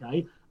rules,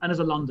 okay? And as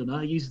a Londoner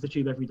who uses the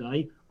tube every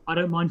day, I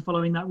don't mind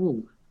following that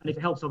rule. And if it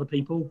helps other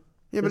people...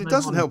 Yeah, but it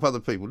doesn't help other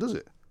people, does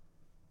it?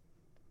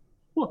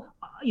 Well,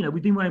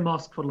 we've been wearing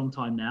masks for a long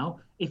time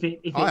now. I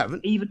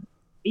haven't. Even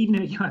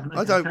if you haven't...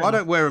 Okay, I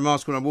don't wear a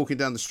mask when I'm walking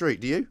down the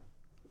street, do you?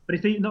 But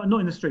not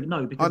in the street,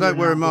 no. Because I don't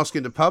wear a mask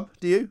in the pub,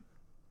 do you?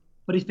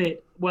 But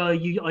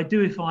I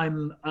do if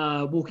I'm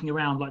walking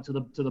around like to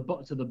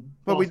the.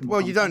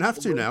 Well, you don't have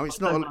to now.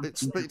 It's not.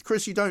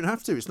 Chris, you don't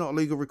have to. It's not a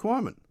legal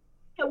requirement.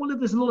 Yeah, well,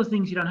 there's a lot of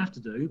things you don't have to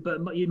do,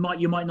 but you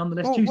might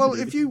nonetheless choose to do. Well,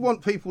 if you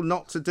want people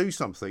not to do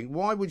something,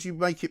 why would you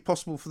make it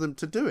possible for them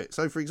to do it?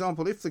 So, for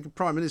example, if the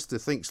Prime Minister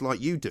thinks like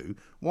you do,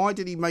 why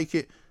did he make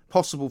it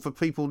possible for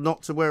people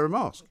not to wear a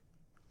mask?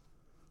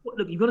 Well,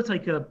 look, you've got to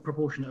take a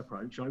proportionate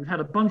approach. Right? We've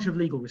had a bunch of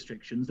legal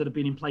restrictions that have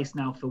been in place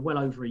now for well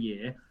over a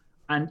year.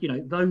 And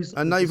those,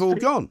 and they've all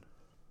gone,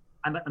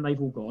 and they've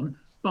all gone.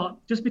 But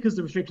just because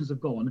the restrictions have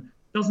gone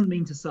doesn't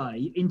mean to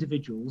say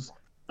individuals,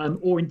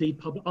 or indeed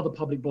other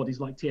public bodies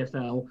like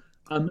TfL,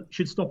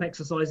 should stop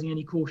exercising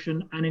any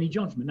caution and any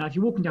judgment. Now, if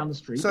you're walking down the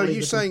street, so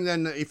you're saying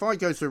then that if I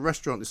go to a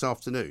restaurant this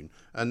afternoon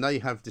and they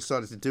have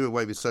decided to do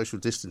away with social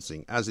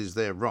distancing, as is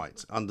their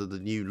right under the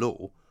new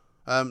law,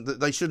 that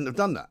they shouldn't have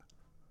done that?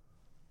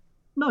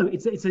 No,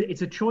 it's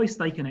a choice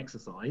they can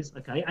exercise,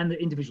 okay, and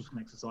the individuals can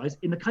exercise.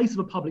 In the case of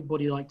a public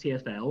body like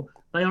TfL,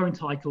 they are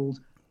entitled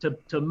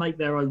to make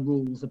their own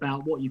rules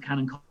about what you can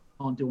and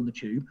can't do on the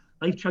tube.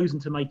 They've chosen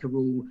to make a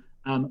rule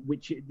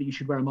that you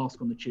should wear a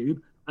mask on the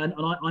tube, and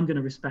I'm going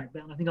to respect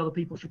that, and I think other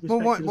people should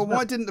respect it as well.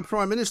 Why didn't the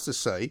Prime Minister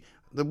say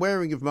the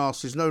wearing of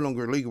masks is no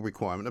longer a legal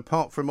requirement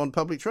apart from on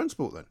public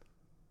transport then?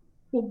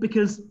 Well,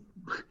 because...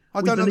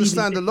 I don't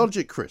understand the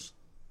logic, Chris.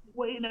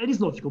 Well, it is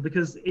logical,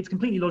 because it's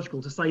completely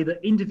logical to say that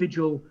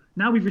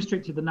now we've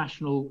restricted the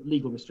national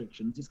legal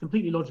restrictions. It's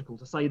completely logical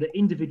to say that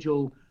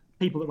individual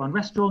people that run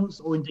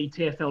restaurants, or indeed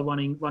TfL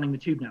running the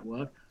tube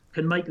network,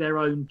 can make their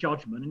own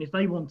judgment. And if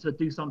they want to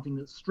do something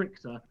that's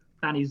stricter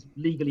than is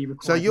legally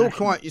required.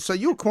 So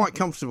you're quite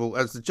comfortable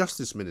as the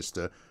Justice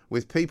Minister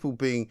with people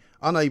being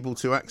unable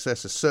to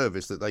access a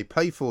service that they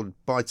pay for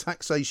by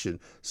taxation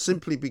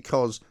simply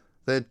because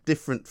they're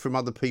different from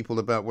other people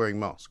about wearing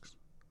masks?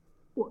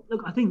 Well,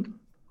 look, I think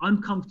I'm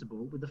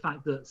comfortable with the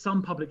fact that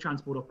some public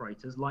transport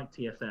operators, like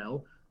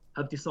TfL,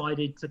 have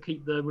decided to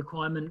keep the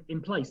requirement in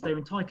place. They're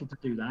entitled to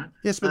do that.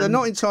 Yes, but they're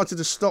not entitled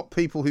to stop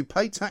people who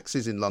pay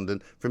taxes in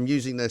London from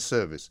using their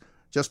service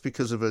just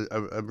because of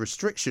a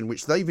restriction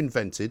which they've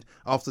invented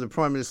after the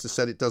Prime Minister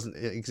said it doesn't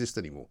exist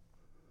anymore.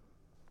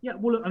 Yeah,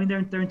 well, look, I mean,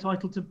 they're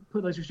entitled to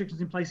put those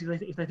restrictions in place if they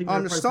think they're appropriate.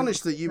 I'm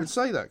astonished that you would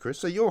say that, Chris.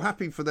 So you're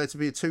happy for there to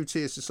be a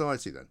two-tier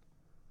society then?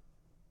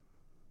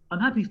 I'm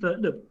happy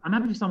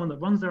for someone that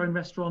runs their own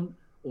restaurant,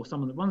 or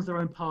someone that runs their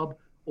own pub,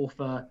 or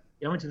for...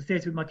 I went to the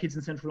theatre with my kids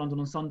in central London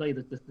on Sunday.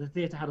 The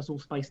theatre had us all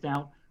spaced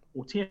out,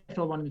 or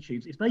TfL running the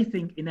tubes. If they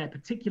think in their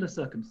particular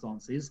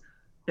circumstances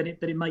that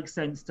it makes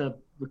sense to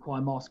require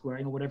mask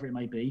wearing or whatever it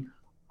may be,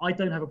 I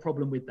don't have a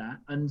problem with that.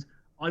 And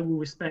I will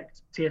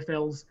respect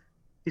TfL's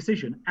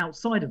decision.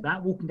 Outside of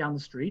that, walking down the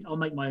street, I'll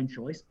make my own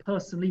choice.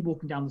 Personally,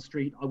 walking down the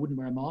street, I wouldn't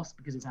wear a mask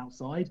because it's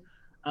outside.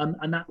 And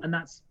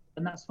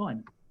that's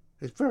fine.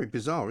 It's very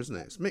bizarre, isn't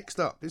it? It's mixed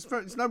up.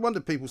 It's no wonder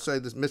people say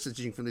the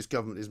messaging from this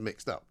government is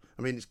mixed up.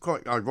 I mean, it's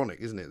quite ironic,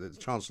 isn't it, that the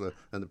Chancellor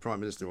and the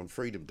Prime Minister on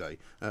Freedom Day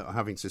are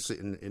having to sit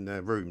in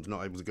their rooms,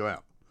 not able to go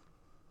out.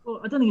 Well,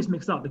 I don't think it's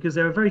mixed up, because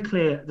there's a very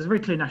clear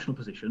national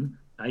position,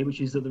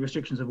 which is that the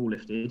restrictions have all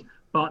lifted.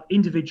 But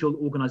individual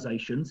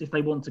organisations, if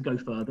they want to go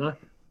further,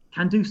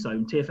 can do so,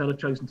 and TfL have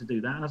chosen to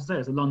do that. And as I say,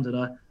 as a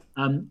Londoner,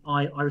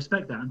 I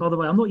respect that. And by the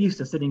way, I'm not used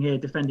to sitting here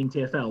defending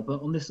TfL,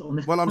 but on this.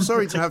 Well, I'm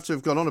sorry to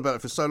have gone on about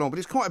it for so long, but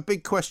it's quite a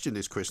big question,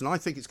 this, Chris, and I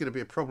think it's going to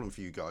be a problem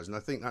for you guys. And I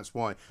think that's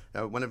why,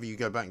 whenever you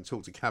go back and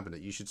talk to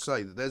Cabinet, you should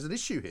say that there's an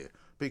issue here,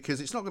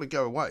 because it's not going to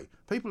go away.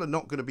 People are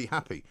not going to be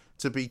happy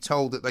to be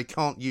told that they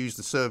can't use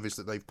the service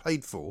that they've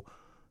paid for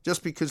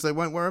just because they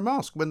won't wear a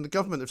mask when the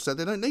government have said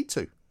they don't need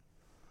to. You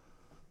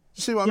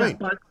see what I mean?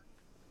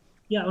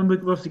 Yeah, and we're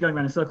obviously going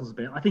around in circles a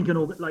bit. I think an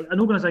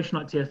organisation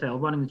like TfL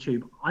running the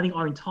Tube, I think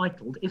are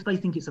entitled, if they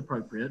think it's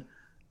appropriate,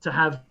 to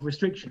have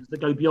restrictions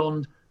that go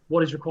beyond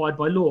what is required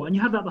by law. And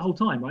you have that the whole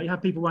time, right? You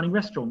have people running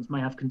restaurants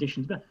may have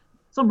conditions. But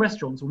some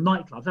restaurants or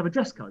nightclubs have a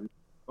dress code,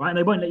 right? And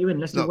they won't let you in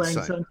unless you're wearing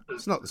certain clothes.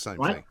 It's not the same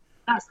right?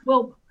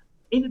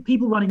 thing.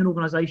 People running an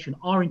organisation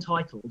are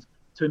entitled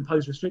to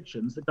impose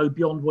restrictions that go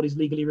beyond what is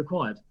legally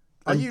required.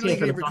 Are you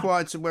legally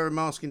required to wear a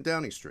mask in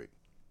Downing Street?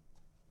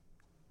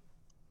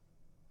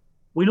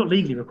 We're not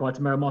legally required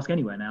to wear a mask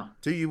anywhere now.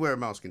 Do you wear a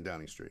mask in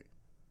Downing Street?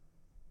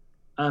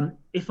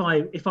 If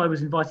I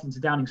was invited into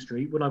Downing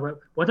Street, would I wear?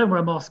 Well, I don't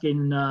wear a mask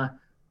in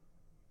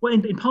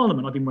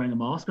Parliament. I've been wearing a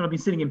mask, and I've been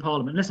sitting in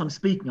Parliament. Unless I'm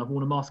speaking, I've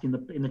worn a mask in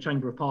the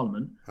Chamber of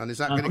Parliament. And is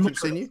that going to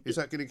continue? Is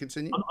that going to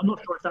continue? I'm not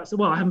sure if that's.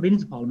 Well, I haven't been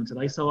into Parliament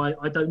today, so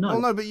I don't know.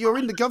 Well, no, but you're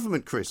in the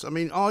government, Chris. I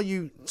mean, are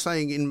you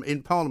saying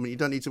in Parliament you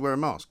don't need to wear a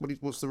mask?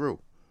 What's the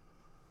rule?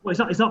 Well,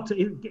 it's up to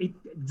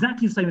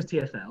exactly the same as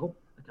TfL.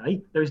 Okay,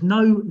 there is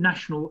no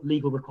national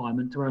legal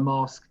requirement to wear a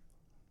mask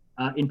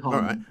in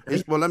Parliament. All right.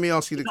 Okay? Well, let me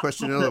ask you the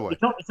question another way.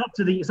 It's up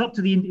to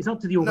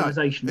the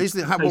organisation. No.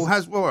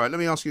 All right. Let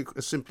me ask you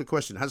a simpler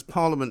question. Has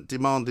Parliament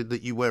demanded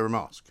that you wear a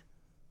mask?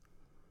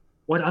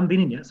 Well, I haven't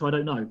been in yet, so I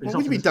don't know. What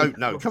do you mean don't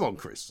know? Come on,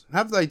 Chris.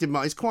 Have they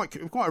demanded? It's quite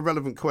a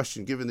relevant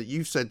question, given that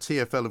you've said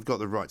TfL have got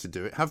the right to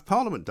do it. Have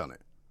Parliament done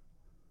it?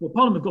 Well,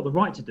 Parliament have got the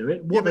right to do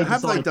it.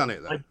 Have they done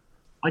it though?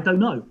 I don't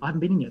know. I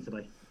haven't been in yet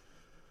today.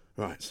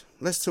 Right.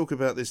 Let's talk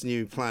about this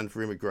new plan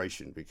for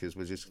immigration, because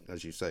we're just,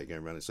 as you say,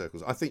 going around in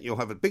circles. I think you'll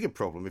have a bigger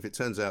problem if it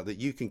turns out that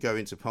you can go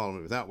into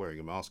Parliament without wearing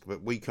a mask,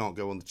 but we can't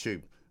go on the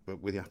tube,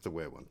 but we have to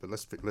wear one. But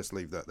let's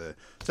leave that there.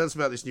 Tell us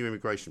about this new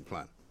immigration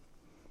plan.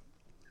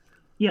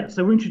 Yeah,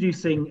 so we've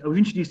introduced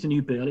a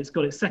new bill. It's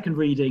got its second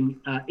reading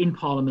in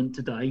Parliament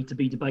today to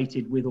be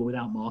debated with or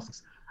without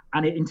masks,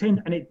 and it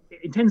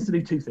intends to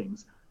do two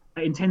things.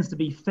 It intends to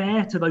be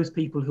fair to those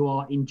people who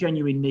are in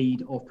genuine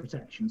need of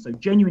protection. So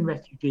genuine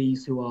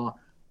refugees who are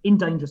in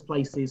dangerous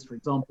places, for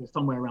example,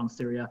 somewhere around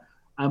Syria.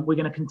 We're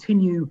going to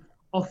continue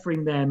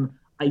offering them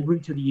a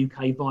route to the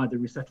UK via the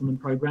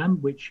resettlement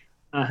programme, which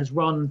has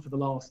run for the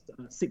last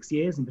 6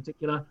 years in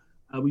particular.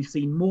 We've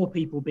seen more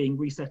people being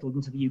resettled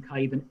into the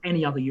UK than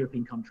any other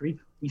European country.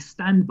 We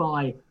stand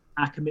by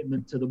our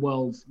commitment to the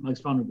world's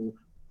most vulnerable.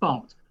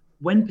 But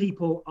when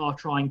people are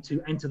trying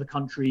to enter the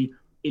country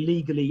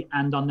illegally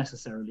and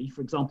unnecessarily,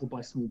 for example,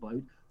 by small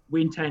boat,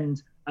 we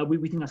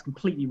think that's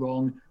completely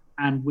wrong,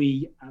 and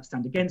we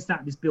stand against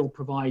that. This bill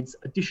provides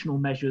additional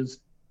measures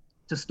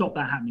to stop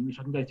that happening, which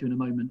I can go through in a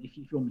moment if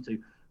you want me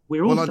to.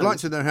 I'd like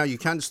to know how you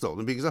can stop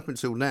them, because up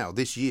until now,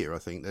 this year, I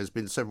think there's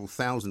been several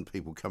thousand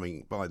people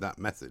coming by that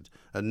method,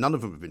 and none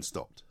of them have been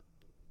stopped.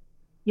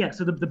 Yeah,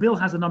 so the bill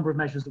has a number of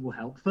measures that will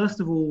help. First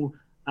of all,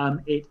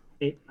 it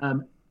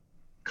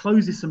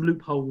closes some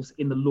loopholes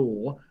in the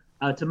law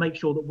to make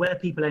sure that where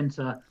people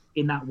enter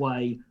in that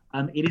way,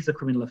 it is a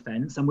criminal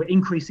offence, and we're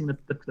increasing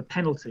the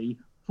penalty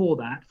for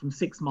that from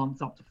 6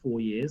 months up to 4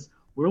 years.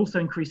 We're also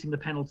increasing the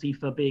penalty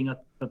for being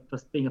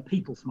a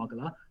people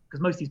smuggler, because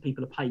most of these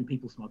people are paying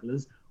people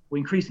smugglers. We're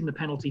increasing the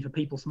penalty for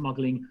people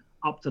smuggling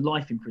up to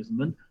life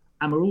imprisonment,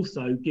 and we're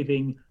also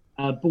giving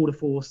Border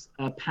Force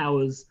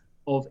powers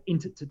to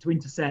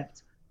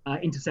intercept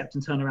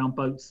and turn around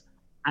boats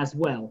as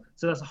well.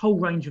 So there's a whole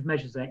range of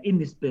measures there in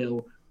this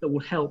bill that will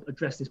help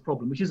address this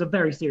problem, which is a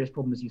very serious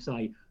problem, as you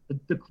say.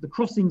 The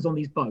crossings on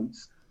these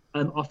boats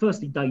are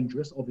firstly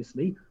dangerous,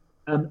 obviously.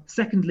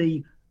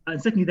 Secondly,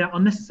 they're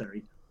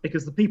unnecessary,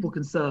 because the people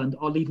concerned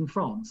are leaving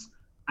France.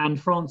 And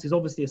France is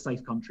obviously a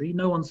safe country.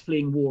 No one's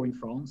fleeing war in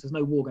France. There's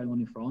no war going on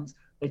in France.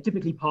 They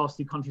typically pass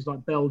through countries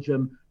like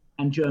Belgium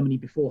and Germany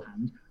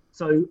beforehand.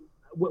 So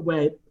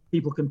where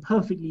people can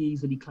perfectly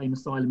easily claim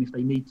asylum if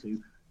they need to,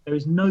 there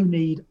is no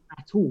need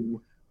at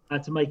all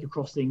to make a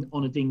crossing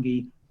on a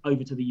dinghy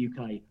over to the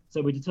UK.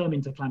 So we're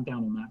determined to clamp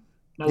down on that.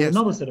 Now, yes,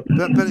 another set of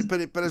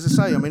but as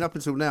I say, I mean, up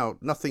until now,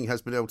 nothing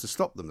has been able to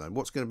stop them, though.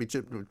 What's going to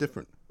be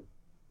different?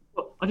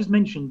 Well, I just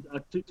mentioned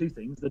two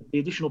things, the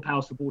additional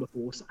powers for Border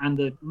Force and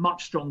the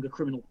much stronger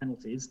criminal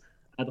penalties,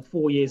 the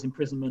 4 years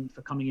imprisonment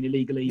for coming in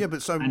illegally.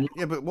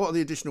 But what are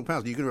the additional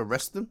powers? Are you going to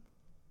arrest them?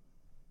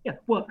 Yeah,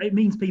 well, it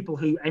means people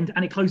who, and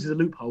it closes a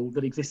loophole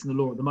that exists in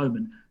the law at the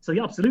moment. So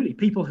yeah, absolutely,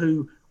 people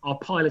who are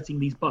piloting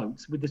these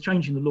boats, with the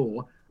change in the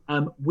law,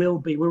 we're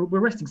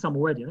arresting some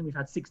already. I think we've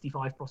had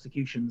 65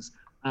 prosecutions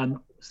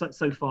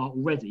so far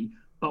already,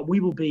 but we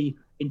will be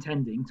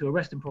intending to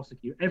arrest and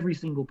prosecute every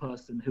single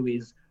person who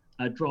is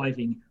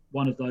driving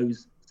one of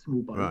those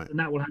small boats. Right. And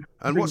that will happen.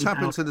 And what's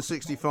happened to the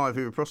 65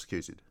 who were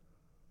prosecuted?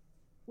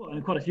 Well,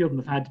 and quite a few of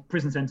them have had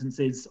prison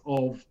sentences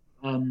of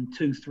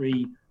 2,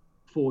 3,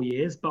 4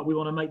 years, but we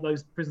want to make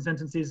those prison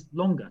sentences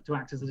longer to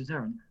act as a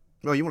deterrent.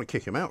 Well, you want to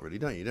kick them out, really,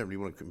 don't you? You don't really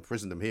want to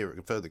imprison them here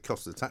at further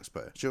cost of the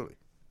taxpayer, surely.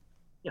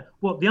 Yeah,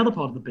 well, the other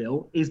part of the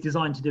bill is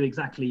designed to do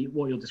exactly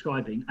what you're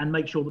describing and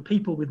make sure that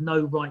people with no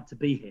right to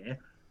be here,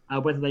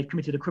 whether they've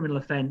committed a criminal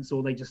offence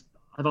or they just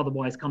have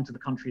otherwise come to the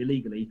country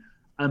illegally,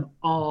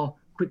 are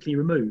quickly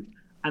removed.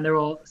 And there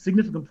are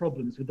significant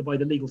problems with the way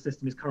the legal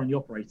system is currently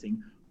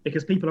operating,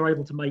 because people are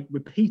able to make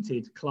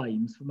repeated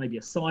claims for maybe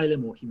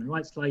asylum or human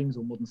rights claims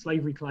or modern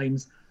slavery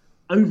claims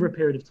over a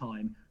period of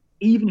time,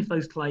 even if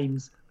those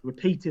claims are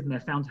repeated and they're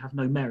found to have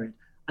no merit.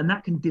 And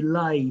that can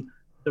delay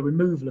the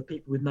removal of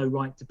people with no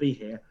right to be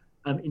here,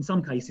 in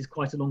some cases,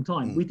 quite a long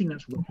time. We think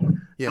that's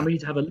wrong. Yeah. And we need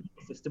to have a legal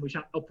system which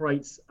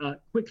operates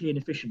quickly and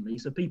efficiently,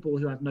 so people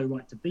who have no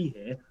right to be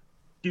here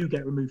do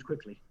get removed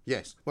quickly.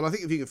 Yes. Well, I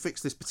think if you can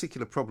fix this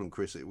particular problem,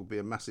 Chris, it will be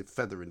a massive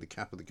feather in the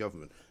cap of the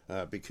government,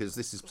 because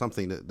this is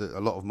something that a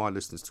lot of my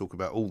listeners talk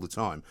about all the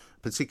time,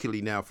 particularly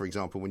now, for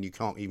example, when you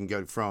can't even go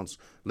to France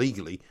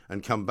legally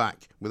and come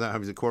back without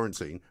having to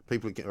quarantine.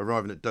 People are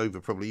arriving at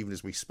Dover probably even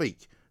as we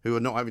speak who are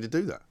not having to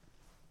do that.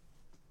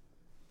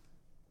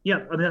 Yeah,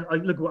 I mean,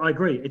 I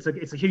agree. It's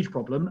a huge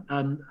problem.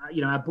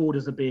 Our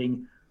borders are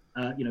being,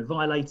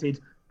 violated.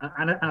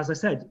 And as I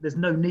said, there's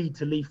no need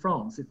to leave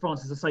France.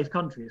 France is a safe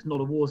country. It's not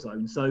a war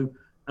zone.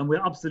 And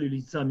we're absolutely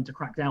determined to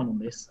crack down on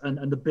this.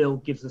 And the bill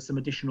gives us some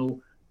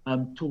additional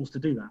tools to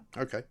do that.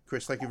 OK,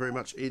 Chris, thank you very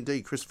much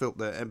indeed. Chris Philp,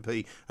 there,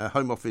 MP,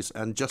 Home Office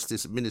and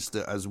Justice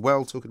Minister as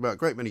well, talking about a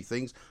great many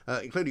things,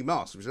 including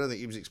masks, which I don't think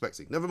he was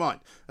expecting. Never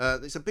mind.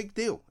 It's a big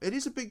deal. It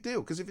is a big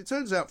deal, because if it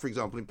turns out, for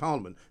example, in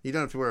Parliament, you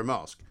don't have to wear a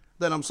mask,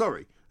 then I'm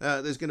sorry,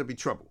 there's going to be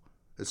trouble.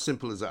 As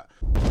simple as that.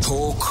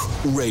 Talk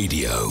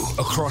Radio.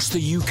 Across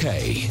the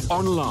UK.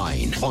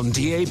 Online, on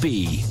DAB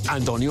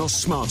and on your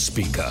smart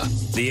speaker.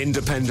 The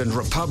Independent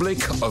Republic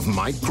of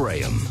Mike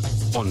Graham.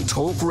 On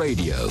Talk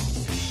Radio.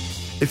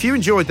 If you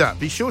enjoyed that,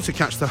 be sure to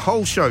catch the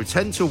whole show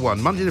 10 till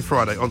 1, Monday to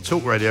Friday on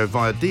Talk Radio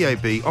via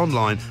DAB,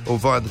 online or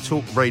via the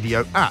Talk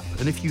Radio app.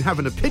 And if you have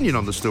an opinion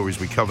on the stories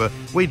we cover,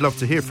 we'd love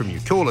to hear from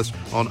you. Call us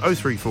on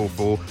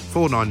 0344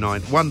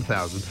 499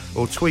 1000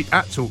 or tweet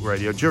at Talk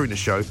Radio during the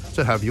show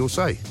to have your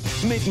say.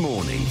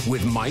 Mid-morning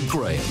with Mike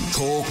Graham.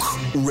 Talk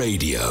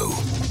Radio.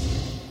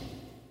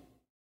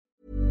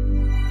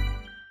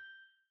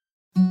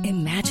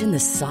 Imagine the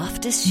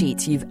softest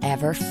sheets you've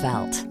ever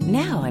felt.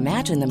 Now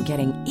imagine them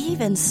getting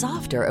even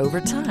softer over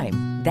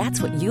time.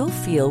 That's what you'll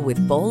feel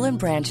with Boll &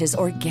 Branch's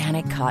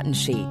organic cotton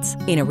sheets.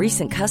 In a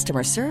recent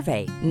customer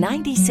survey,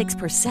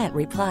 96%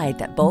 replied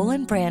that Boll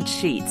 & Branch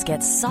sheets get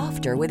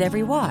softer with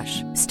every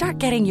wash. Start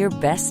getting your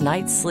best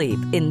night's sleep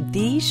in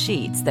these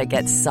sheets that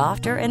get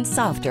softer and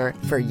softer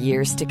for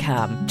years to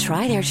come.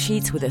 Try their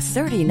sheets with a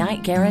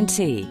 30-night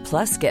guarantee.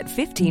 Plus, get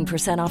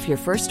 15% off your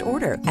first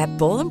order at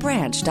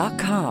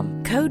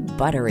bollandbranch.com. Code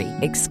BUTTERY.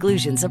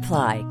 Exclusions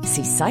apply.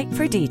 See site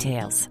for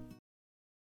details.